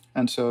Richmond.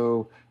 And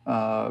so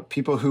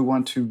people who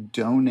want to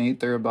donate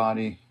their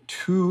body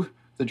to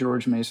the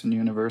George Mason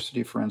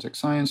University Forensic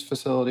Science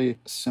Facility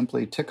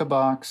simply tick a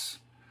box,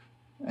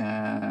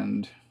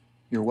 and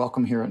you're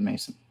welcome here at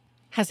Mason.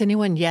 Has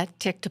anyone yet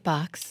ticked a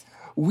box?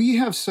 We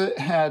have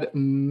had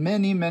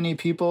many, many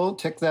people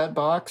tick that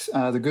box.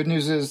 The good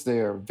news is they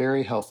are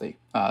very healthy.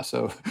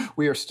 So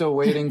we are still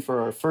waiting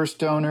for our first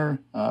donor,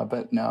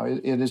 but no,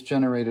 it has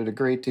generated a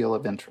great deal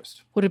of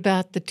interest. What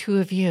about the two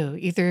of you?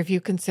 Either of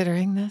you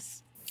considering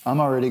this?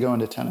 I'm already going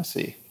to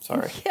Tennessee.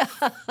 Sorry.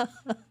 Yeah.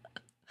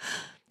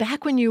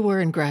 Back when you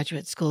were in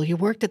graduate school, you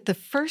worked at the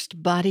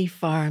first body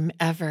farm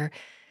ever.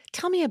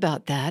 Tell me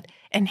about that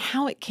and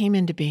how it came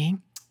into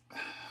being.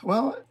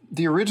 Well,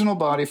 the original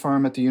body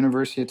farm at the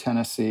University of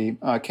Tennessee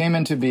came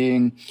into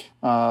being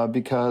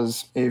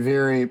because a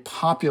very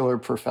popular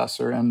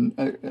professor and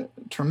a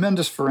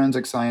tremendous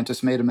forensic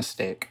scientist made a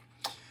mistake.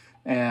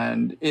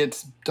 And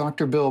it's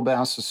Dr. Bill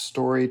Bass's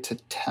story to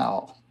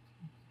tell.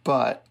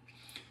 But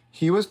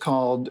he was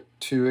called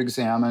to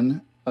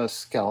examine a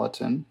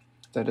skeleton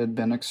that had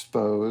been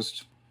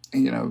exposed,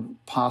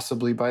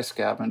 possibly by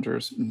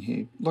scavengers. And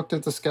he looked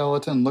at the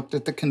skeleton, looked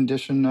at the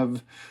condition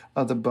of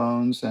the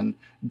bones, and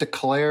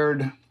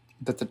declared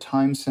that the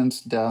time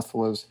since death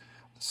was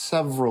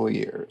several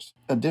years.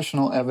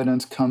 Additional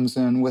evidence comes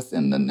in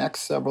within the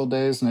next several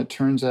days, and it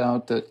turns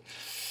out that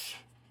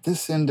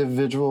this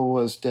individual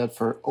was dead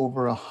for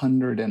over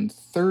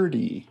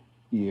 130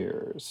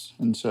 years.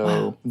 And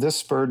so This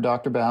spurred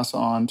Dr. Bass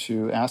on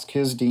to ask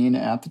his dean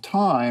at the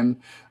time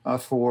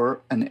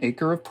for an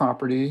acre of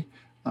property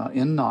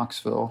in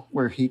Knoxville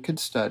where he could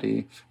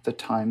study the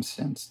time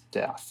since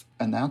death.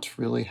 And that's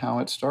really how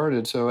it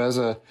started. So as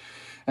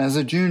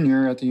a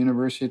junior at the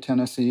University of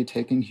Tennessee,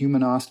 taking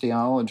human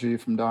osteology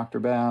from Dr.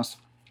 Bass,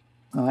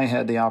 I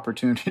had the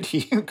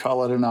opportunity,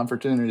 call it an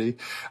opportunity,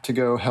 to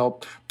go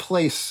help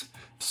place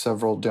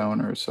several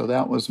donors. So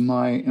that was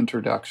my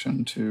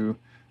introduction to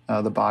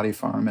the Body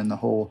Farm and the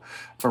whole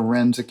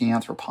forensic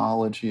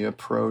anthropology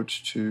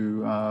approach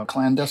to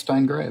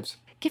clandestine graves.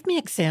 Give me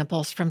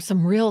examples from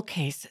some real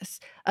cases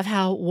of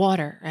how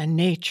water and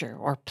nature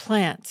or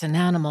plants and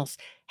animals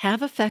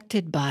have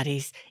affected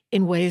bodies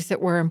in ways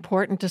that were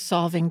important to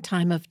solving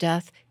time of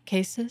death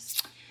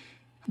cases.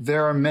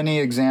 There are many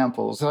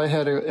examples. I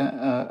had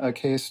a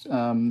case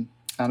out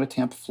of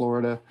Tampa,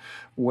 Florida,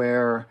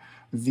 where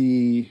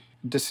the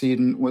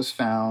decedent was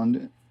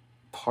found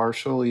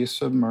partially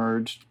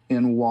submerged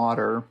in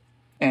water,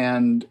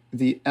 and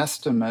the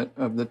estimate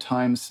of the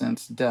time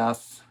since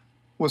death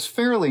was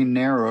fairly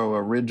narrow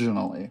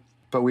originally,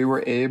 but we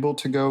were able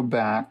to go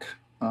back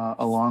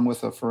along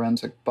with a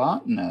forensic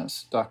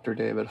botanist, Dr.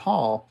 David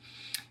Hall,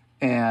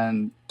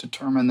 and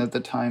determine that the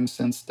time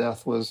since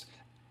death was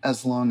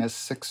as long as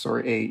 6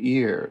 or 8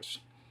 years.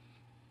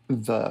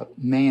 The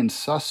main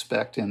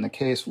suspect in the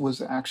case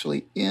was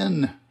actually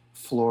in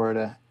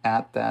Florida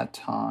at that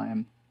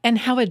time. And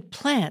how had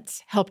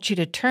plants helped you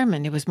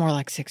determine it was more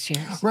like 6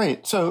 years?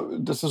 Right. So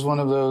this is one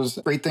of those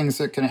great things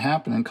that can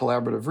happen in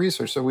collaborative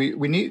research. So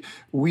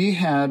we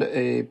had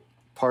a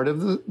part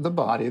of the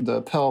body,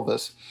 the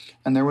pelvis,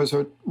 and there was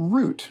a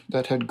root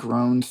that had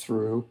grown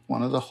through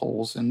one of the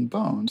holes in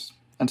bones.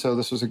 And so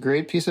this was a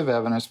great piece of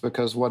evidence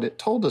because what it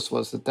told us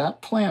was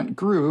that plant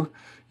grew,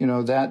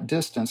 that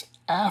distance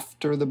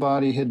after the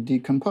body had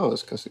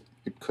decomposed because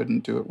it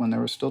couldn't do it when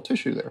there was still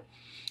tissue there.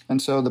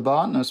 And so the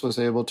botanist was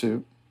able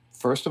to,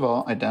 first of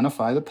all,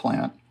 identify the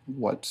plant,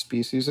 what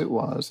species it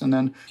was, and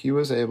then he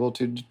was able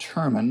to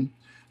determine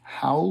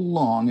how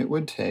long it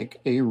would take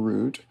a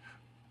root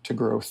to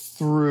grow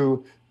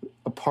through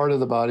a part of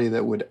the body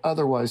that would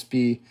otherwise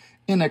be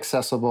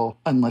inaccessible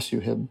unless you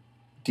had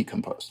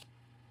decomposed.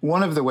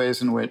 One of the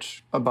ways in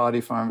which a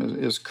body farm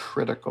is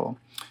critical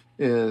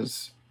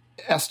is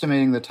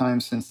estimating the time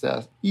since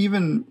death,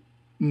 even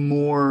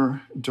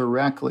more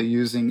directly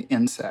using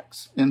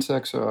insects.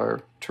 Insects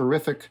are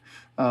terrific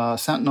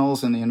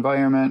sentinels in the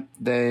environment.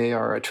 They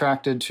are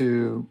attracted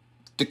to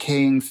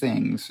decaying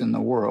things in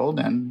the world,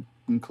 and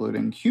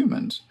including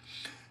humans.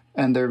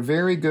 And they're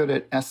very good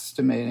at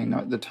estimating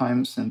the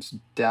time since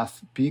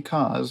death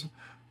because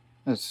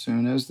as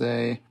soon as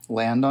they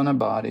land on a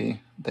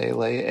body, they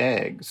lay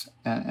eggs.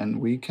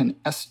 And we can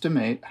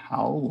estimate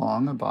how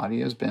long a body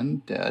has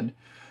been dead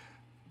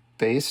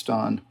based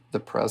on the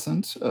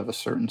presence of a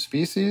certain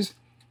species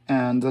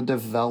and the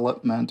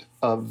development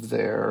of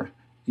their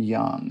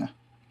young.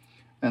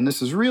 And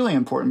this is really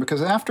important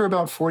because after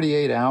about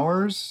 48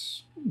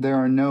 hours, there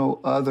are no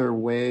other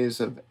ways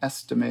of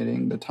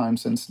estimating the time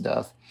since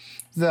death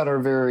that are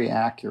very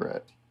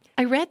accurate.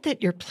 I read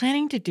that you're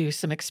planning to do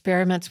some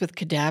experiments with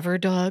cadaver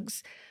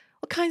dogs.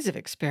 What kinds of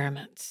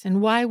experiments?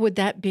 And why would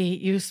that be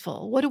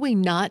useful? What do we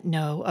not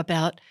know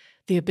about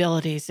the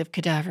abilities of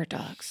cadaver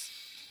dogs?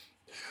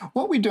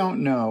 What we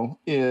don't know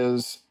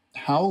is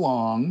how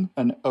long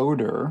an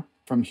odor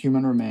from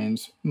human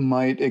remains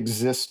might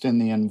exist in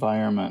the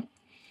environment.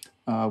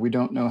 We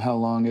don't know how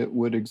long it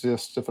would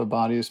exist if a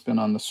body has been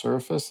on the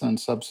surface and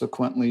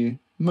subsequently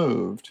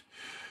moved.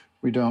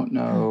 We don't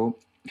know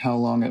how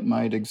long it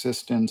might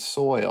exist in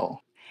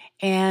soil.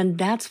 And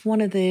that's one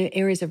of the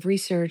areas of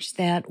research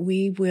that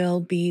we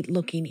will be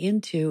looking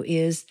into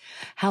is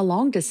how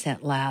long does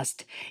scent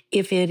last?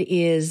 If it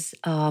is,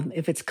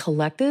 if it's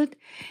collected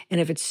and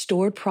if it's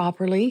stored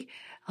properly,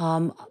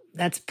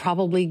 that's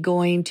probably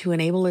going to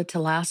enable it to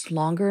last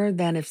longer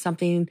than if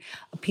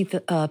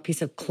a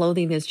piece of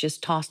clothing is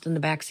just tossed in the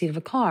backseat of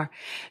a car.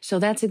 So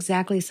that's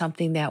exactly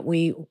something that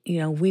we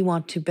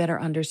want to better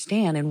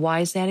understand. And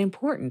why is that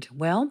important?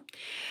 Well,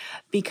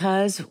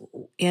 because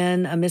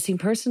in a missing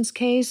persons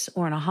case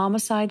or in a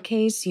homicide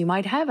case, you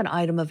might have an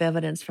item of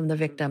evidence from the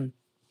victim.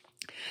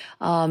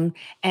 And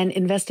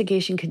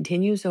investigation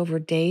continues over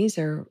days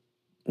or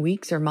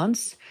weeks or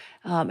months,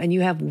 and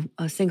you have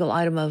a single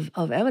item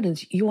of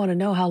evidence, you want to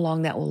know how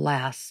long that will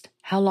last.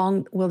 How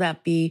long will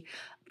that be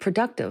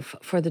productive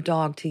for the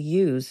dog to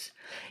use?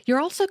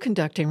 You're also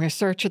conducting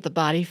research at the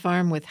Body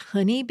Farm with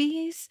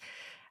honeybees.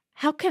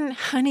 How can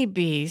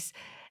honeybees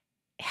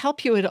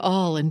help you at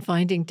all in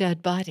finding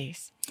dead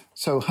bodies?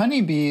 So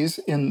honeybees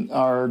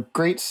are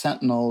great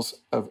sentinels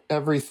of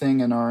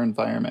everything in our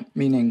environment,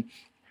 meaning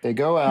they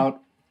go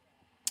out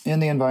in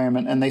the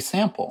environment and they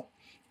sample,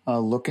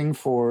 looking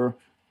for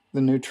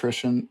the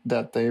nutrition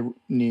that they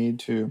need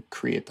to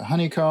create the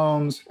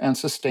honeycombs and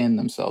sustain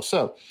themselves.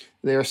 So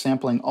they are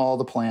sampling all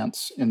the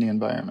plants in the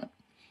environment.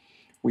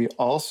 We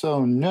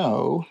also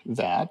know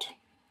that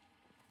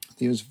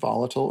these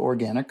volatile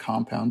organic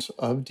compounds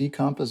of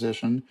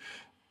decomposition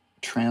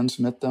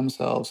transmit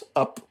themselves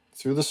up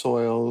through the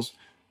soils.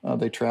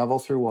 They travel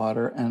through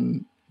water,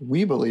 and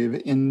we believe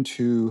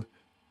into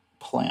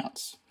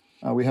plants.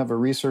 We have a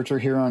researcher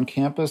here on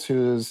campus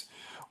who has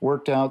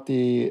worked out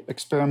the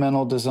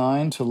experimental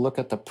design to look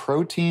at the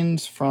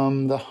proteins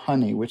from the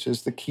honey, which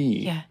is the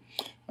key. Yeah.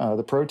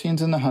 The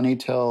proteins in the honey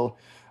tell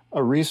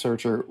a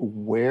researcher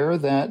where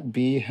that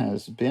bee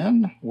has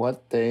been,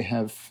 what they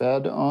have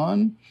fed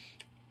on,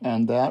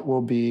 and that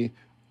will be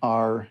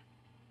our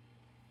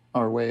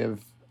way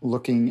of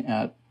looking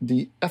at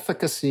the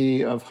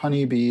efficacy of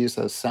honeybees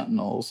as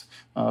sentinels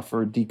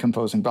for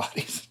decomposing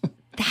bodies.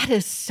 That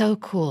is so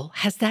cool.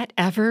 Has that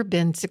ever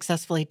been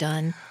successfully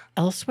done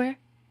elsewhere?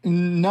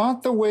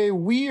 Not the way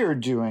we are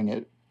doing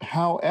it.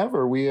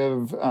 However, we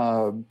have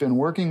been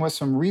working with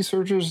some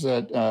researchers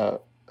that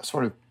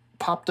sort of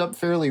popped up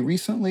fairly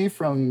recently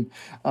from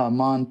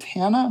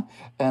Montana,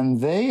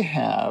 and they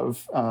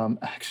have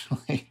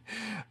actually,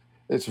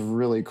 it's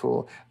really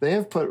cool. They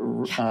have put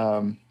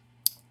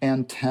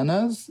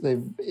antennas,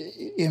 they've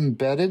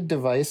embedded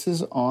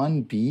devices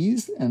on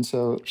bees, and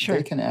so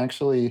they can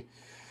actually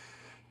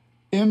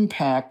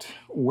impact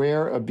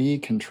where a bee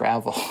can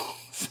travel.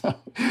 So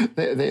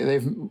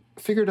they've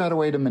figured out a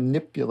way to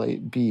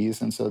manipulate bees,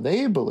 and so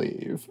they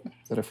believe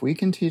that if we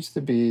can teach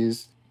the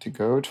bees to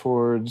go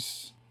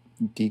towards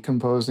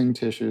decomposing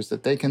tissues,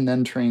 that they can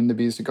then train the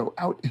bees to go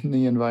out in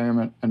the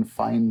environment and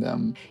find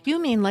them. You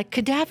mean like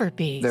cadaver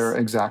bees? They're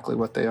exactly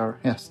what they are.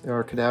 Yes, they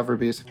are cadaver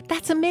bees.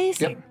 That's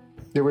amazing. Yep.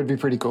 It would be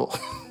pretty cool.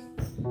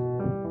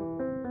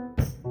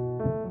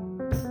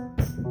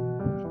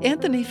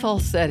 Anthony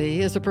Falsetti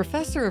is a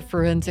professor of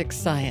forensic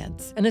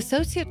science, an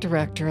associate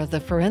director of the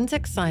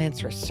Forensic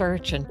Science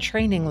Research and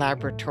Training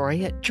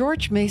Laboratory at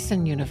George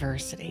Mason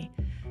University.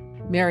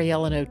 Mary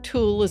Ellen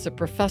O'Toole is a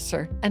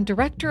professor and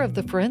director of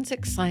the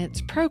Forensic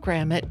Science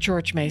Program at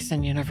George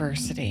Mason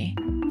University.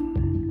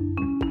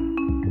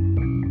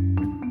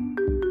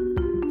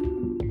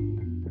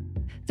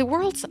 The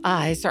world's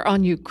eyes are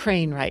on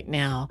Ukraine right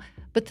now,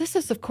 but this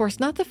is, of course,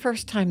 not the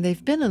first time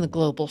they've been in the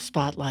global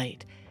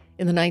spotlight.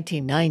 In the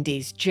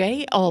 1990s,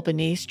 Jay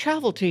Albanese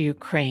traveled to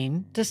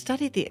Ukraine to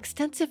study the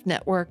extensive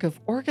network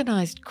of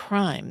organized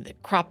crime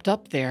that cropped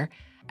up there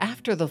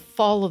after the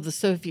fall of the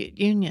Soviet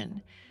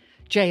Union.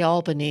 Jay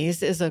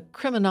Albanese is a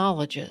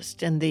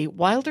criminologist in the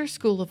Wilder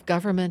School of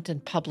Government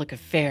and Public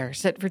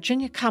Affairs at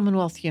Virginia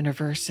Commonwealth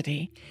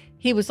University.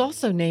 He was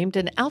also named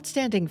an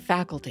outstanding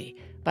faculty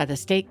by the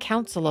State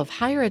Council of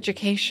Higher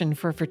Education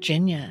for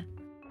Virginia.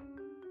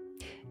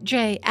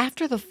 Jay,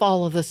 after the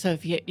fall of the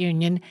Soviet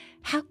Union,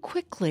 how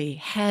quickly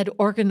had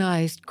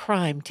organized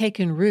crime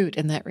taken root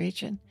in that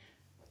region?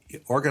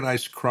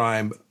 Organized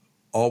crime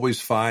always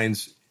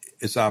finds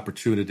its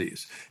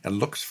opportunities and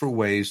looks for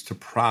ways to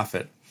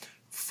profit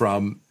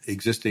from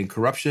existing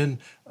corruption,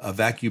 a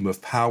vacuum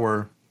of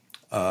power,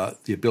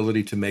 the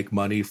ability to make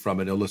money from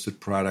an illicit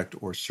product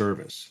or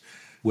service.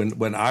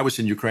 When I was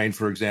in Ukraine,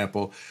 for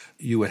example,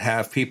 you would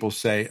have people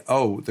say,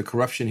 oh, the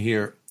corruption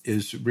here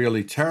is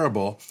really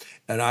terrible.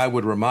 And I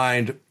would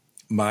remind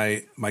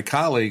my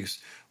colleagues,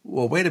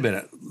 well, wait a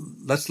minute,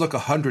 let's look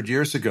 100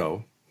 years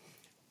ago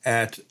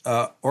at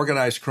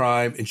organized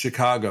crime in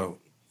Chicago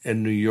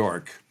and New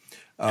York.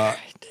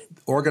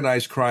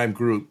 Organized crime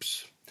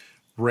groups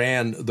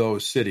ran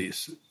those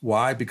cities.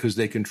 Why? Because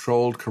they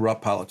controlled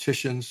corrupt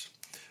politicians.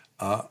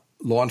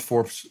 Law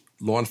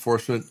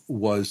enforcement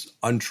was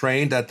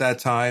untrained at that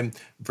time,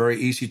 very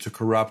easy to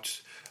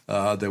corrupt.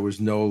 There was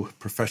no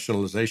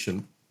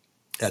professionalization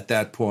at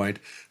that point.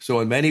 So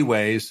in many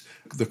ways,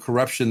 the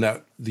corruption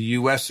that the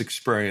U.S.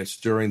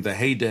 experienced during the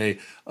heyday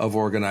of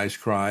organized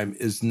crime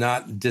is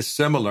not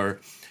dissimilar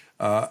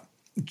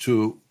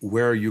to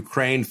where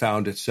Ukraine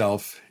found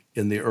itself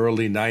in the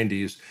early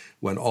 90s,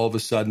 when all of a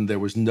sudden there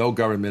was no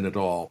government at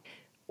all.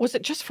 Was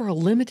it just for a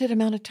limited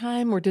amount of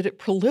time, or did it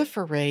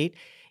proliferate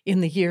in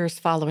the years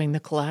following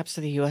the collapse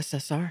of the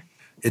USSR?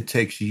 It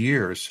takes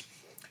years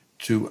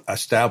to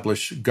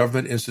establish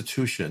government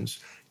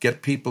institutions,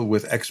 get people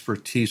with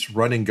expertise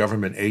running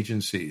government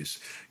agencies.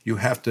 You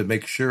have to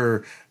make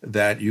sure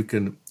that you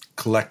can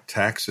collect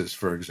taxes,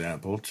 for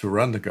example, to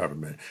run the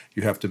government.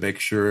 You have to make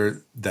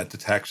sure that the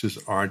taxes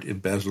aren't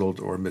embezzled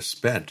or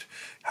misspent.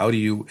 How do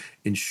you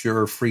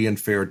ensure free and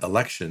fair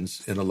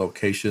elections in a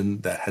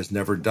location that has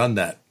never done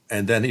that?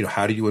 And then,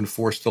 how do you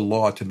enforce the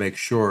law to make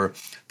sure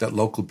that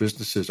local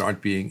businesses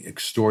aren't being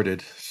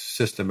extorted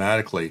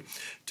systematically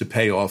to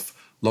pay off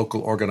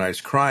local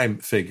organized crime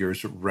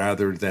figures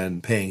rather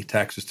than paying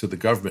taxes to the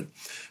government.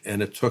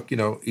 And it took,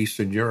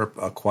 Eastern Europe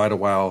quite a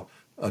while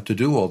to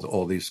do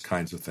all these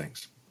kinds of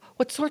things.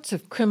 What sorts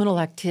of criminal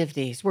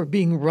activities were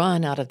being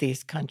run out of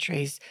these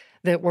countries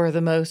that were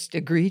the most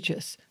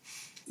egregious?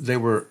 They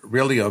were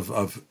really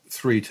of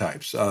three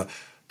types.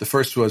 The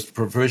first was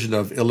provision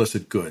of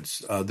illicit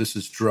goods. This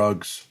is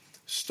drugs,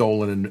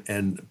 stolen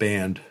and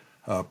banned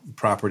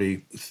property,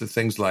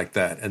 things like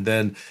that. And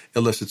then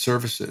illicit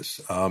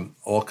services,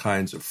 all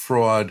kinds of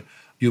fraud,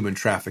 human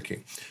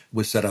trafficking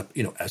was set up,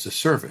 as a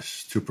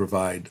service to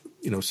provide,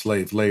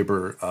 slave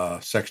labor,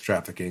 sex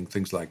trafficking,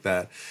 things like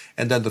that.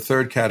 And then the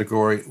third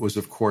category was,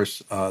 of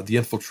course, the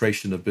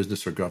infiltration of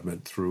business or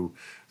government through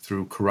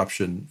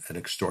corruption and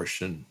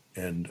extortion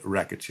and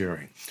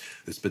racketeering.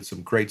 There's been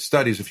some great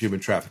studies of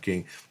human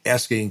trafficking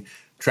asking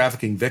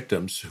trafficking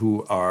victims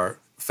who are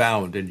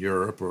found in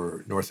Europe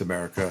or North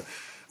America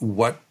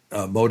what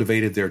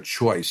motivated their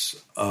choice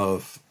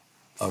of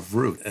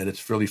route. And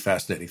it's really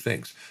fascinating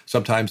things.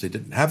 Sometimes they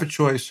didn't have a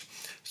choice.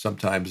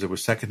 Sometimes there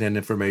was secondhand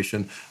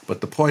information.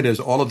 But the point is,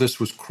 all of this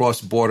was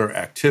cross-border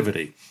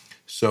activity.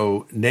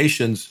 So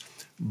nations,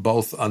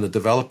 both on the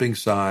developing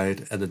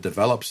side and the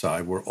developed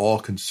side, were all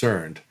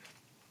concerned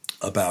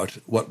about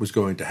what was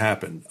going to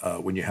happen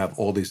when you have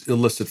all these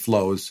illicit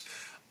flows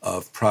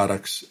of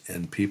products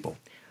and people.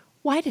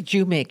 Why did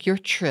you make your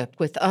trip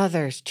with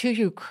others to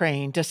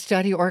Ukraine to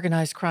study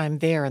organized crime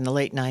there in the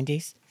late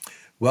 90s?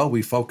 Well,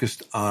 we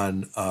focused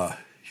on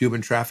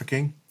human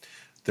trafficking.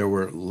 There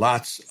were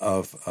lots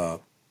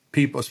of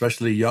people,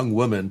 especially young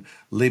women,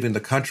 leaving the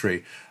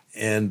country.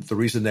 And the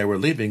reason they were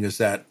leaving is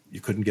that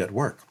you couldn't get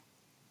work.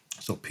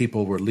 So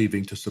people were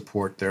leaving to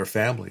support their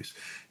families.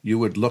 You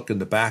would look in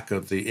the back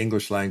of the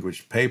English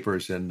language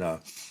papers in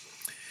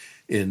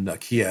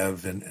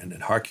Kiev and in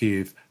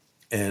Kharkiv,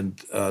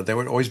 and there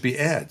would always be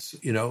ads.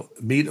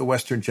 Meet a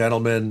Western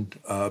gentleman,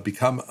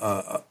 become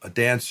a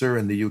dancer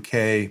in the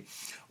UK,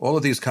 all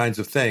of these kinds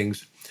of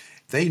things.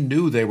 They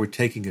knew they were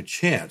taking a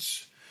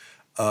chance,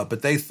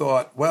 but they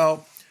thought,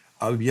 well,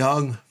 I'm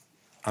young,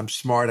 I'm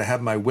smart, I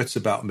have my wits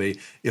about me.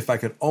 If I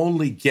could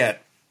only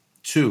get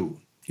to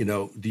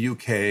the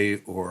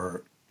UK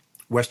or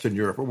Western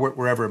Europe or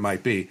wherever it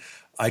might be,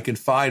 I can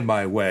find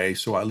my way.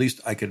 So at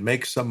least I can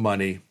make some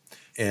money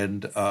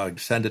and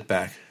send it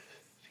back,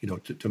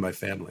 to my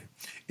family.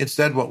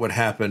 Instead, what would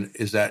happen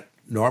is that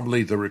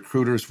normally the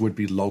recruiters would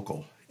be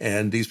local.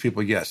 And these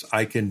people, yes,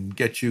 I can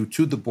get you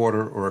to the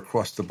border or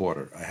across the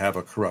border. I have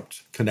a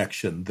corrupt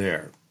connection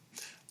there.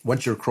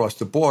 Once you're across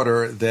the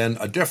border, then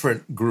a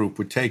different group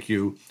would take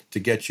you to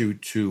get you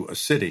to a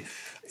city.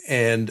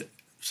 And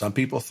some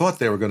people thought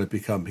they were going to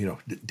become,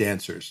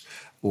 dancers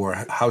or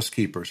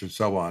housekeepers and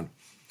so on.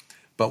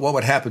 But what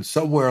would happen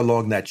somewhere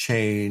along that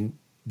chain,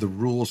 the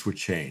rules would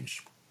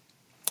change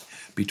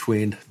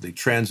between the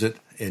transit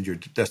and your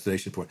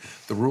destination point.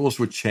 The rules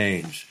would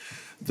change.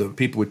 The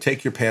people would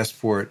take your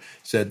passport,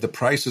 said the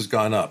price has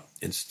gone up.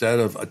 Instead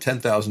of a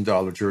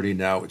 $10,000 journey,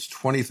 now it's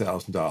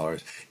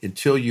 $20,000.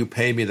 Until you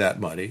pay me that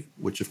money,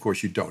 which of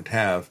course you don't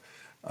have,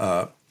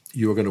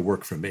 you are going to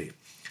work for me.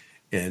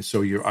 And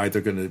so you're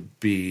either going to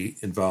be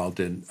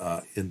involved in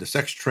the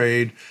sex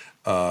trade,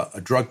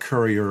 a drug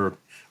courier,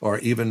 or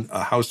even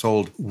a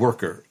household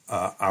worker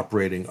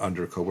operating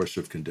under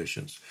coercive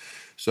conditions.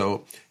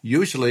 So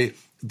usually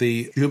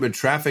the human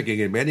trafficking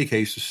in many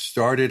cases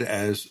started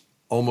as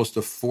almost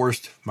a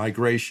forced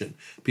migration,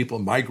 people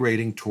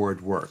migrating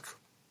toward work.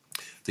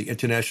 The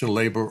International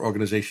Labor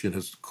Organization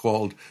has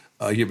called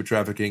human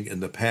trafficking in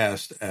the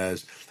past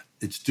as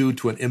it's due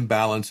to an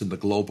imbalance in the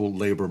global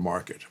labor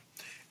market.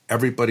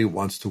 Everybody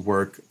wants to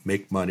work,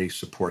 make money,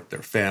 support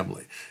their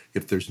family.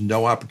 If there's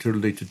no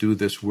opportunity to do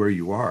this where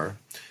you are,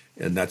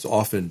 and that's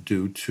often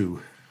due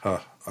to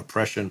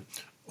oppression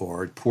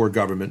or poor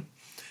government,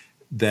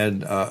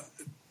 then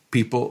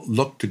people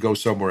look to go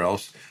somewhere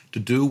else to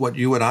do what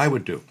you and I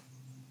would do.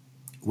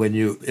 When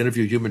you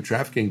interview human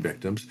trafficking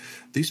victims,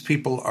 these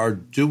people are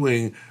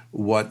doing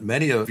what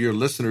many of your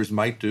listeners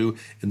might do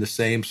in the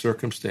same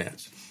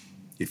circumstance.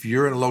 If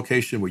you're in a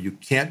location where you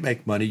can't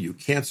make money, you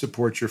can't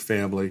support your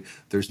family,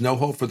 there's no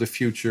hope for the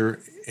future,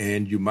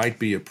 and you might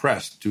be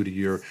oppressed due to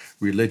your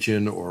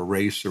religion or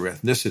race or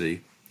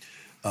ethnicity,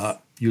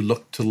 you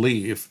look to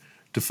leave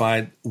to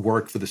find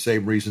work for the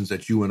same reasons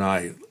that you and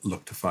I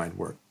look to find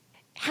work.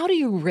 How do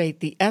you rate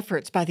the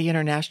efforts by the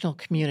international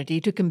community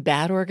to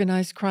combat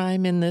organized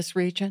crime in this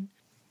region?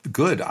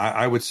 Good,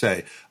 I would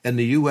say. And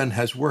the UN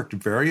has worked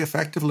very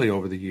effectively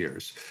over the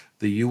years.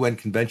 The UN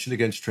Convention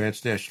Against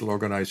Transnational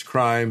Organized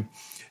Crime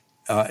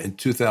in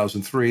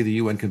 2003, the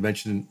UN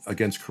Convention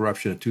Against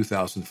Corruption in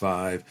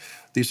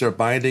 2005. These are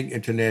binding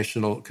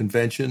international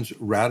conventions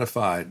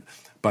ratified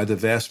by the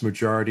vast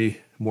majority,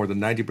 more than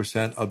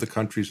 90% of the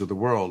countries of the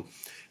world.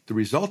 The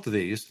result of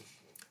these,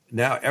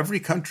 now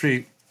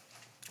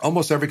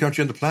almost every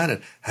country on the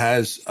planet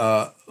has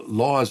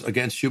laws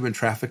against human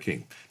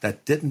trafficking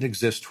that didn't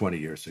exist 20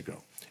 years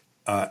ago.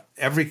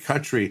 every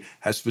country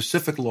has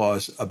specific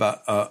laws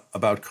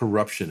about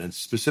corruption and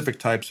specific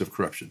types of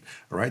corruption,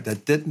 all right,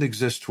 that didn't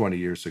exist 20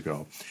 years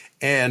ago.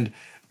 And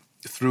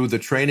through the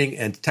training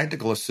and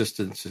technical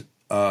assistance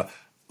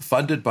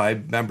funded by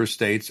member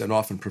states and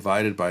often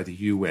provided by the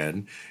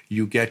UN,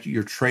 you get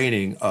your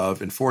training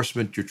of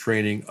enforcement, your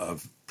training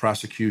of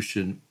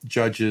prosecution,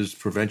 judges,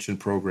 prevention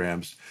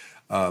programs,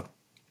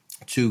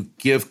 to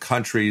give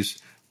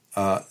countries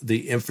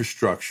the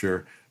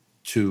infrastructure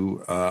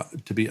to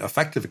be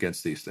effective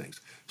against these things.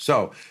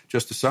 So,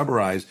 just to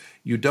summarize,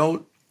 you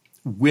don't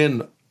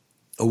win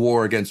a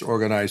war against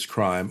organized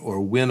crime or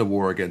win a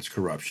war against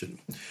corruption.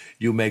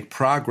 You make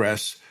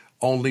progress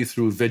only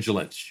through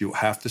vigilance. You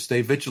have to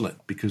stay vigilant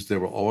because there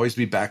will always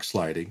be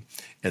backsliding,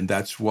 and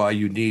that's why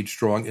you need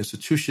strong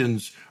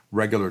institutions,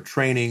 regular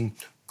training,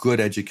 good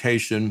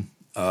education,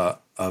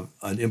 an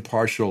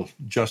impartial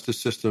justice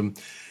system,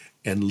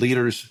 and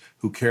leaders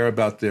who care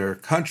about their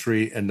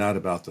country and not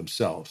about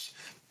themselves.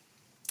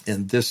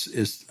 And this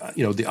is,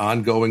 the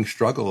ongoing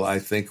struggle I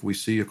think we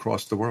see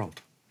across the world.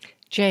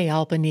 Jay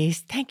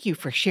Albanese, thank you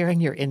for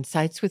sharing your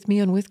insights with me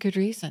and With Good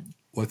Reason.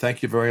 Well,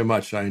 thank you very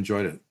much. I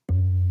enjoyed it.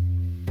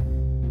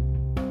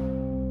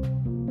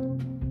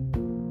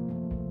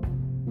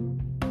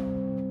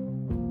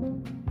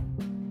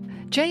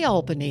 Jay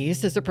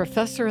Albanese is a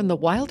professor in the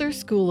Wilder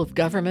School of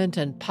Government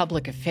and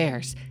Public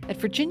Affairs at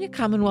Virginia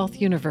Commonwealth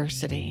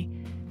University.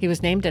 He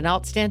was named an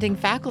outstanding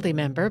faculty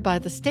member by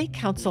the State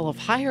Council of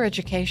Higher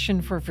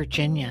Education for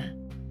Virginia.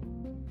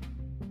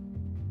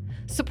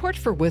 Support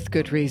for With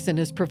Good Reason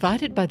is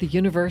provided by the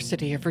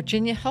University of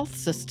Virginia Health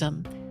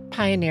System,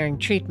 pioneering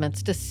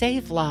treatments to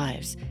save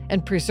lives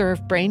and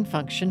preserve brain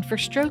function for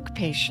stroke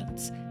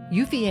patients.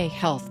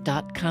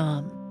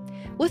 uvahealth.com.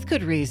 With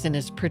Good Reason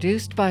is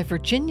produced by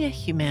Virginia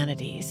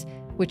Humanities,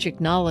 which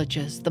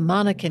acknowledges the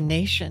Monacan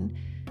Nation,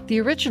 the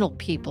original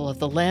people of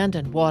the land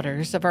and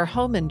waters of our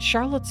home in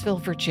Charlottesville,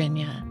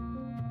 Virginia.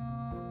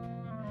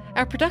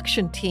 Our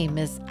production team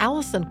is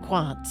Allison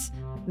Quantz,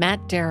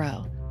 Matt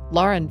Darrow,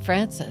 Lauren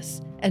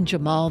Francis, and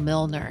Jamal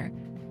Milner.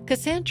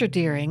 Cassandra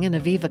Deering and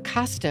Aviva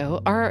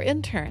Costo are our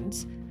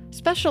interns.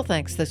 Special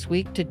thanks this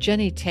week to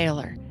Jenny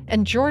Taylor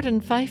and Jordan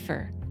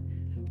Pfeiffer.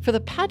 For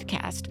the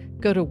podcast,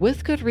 go to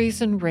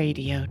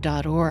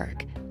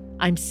withgoodreasonradio.org.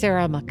 I'm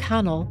Sarah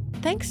McConnell.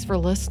 Thanks for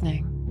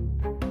listening.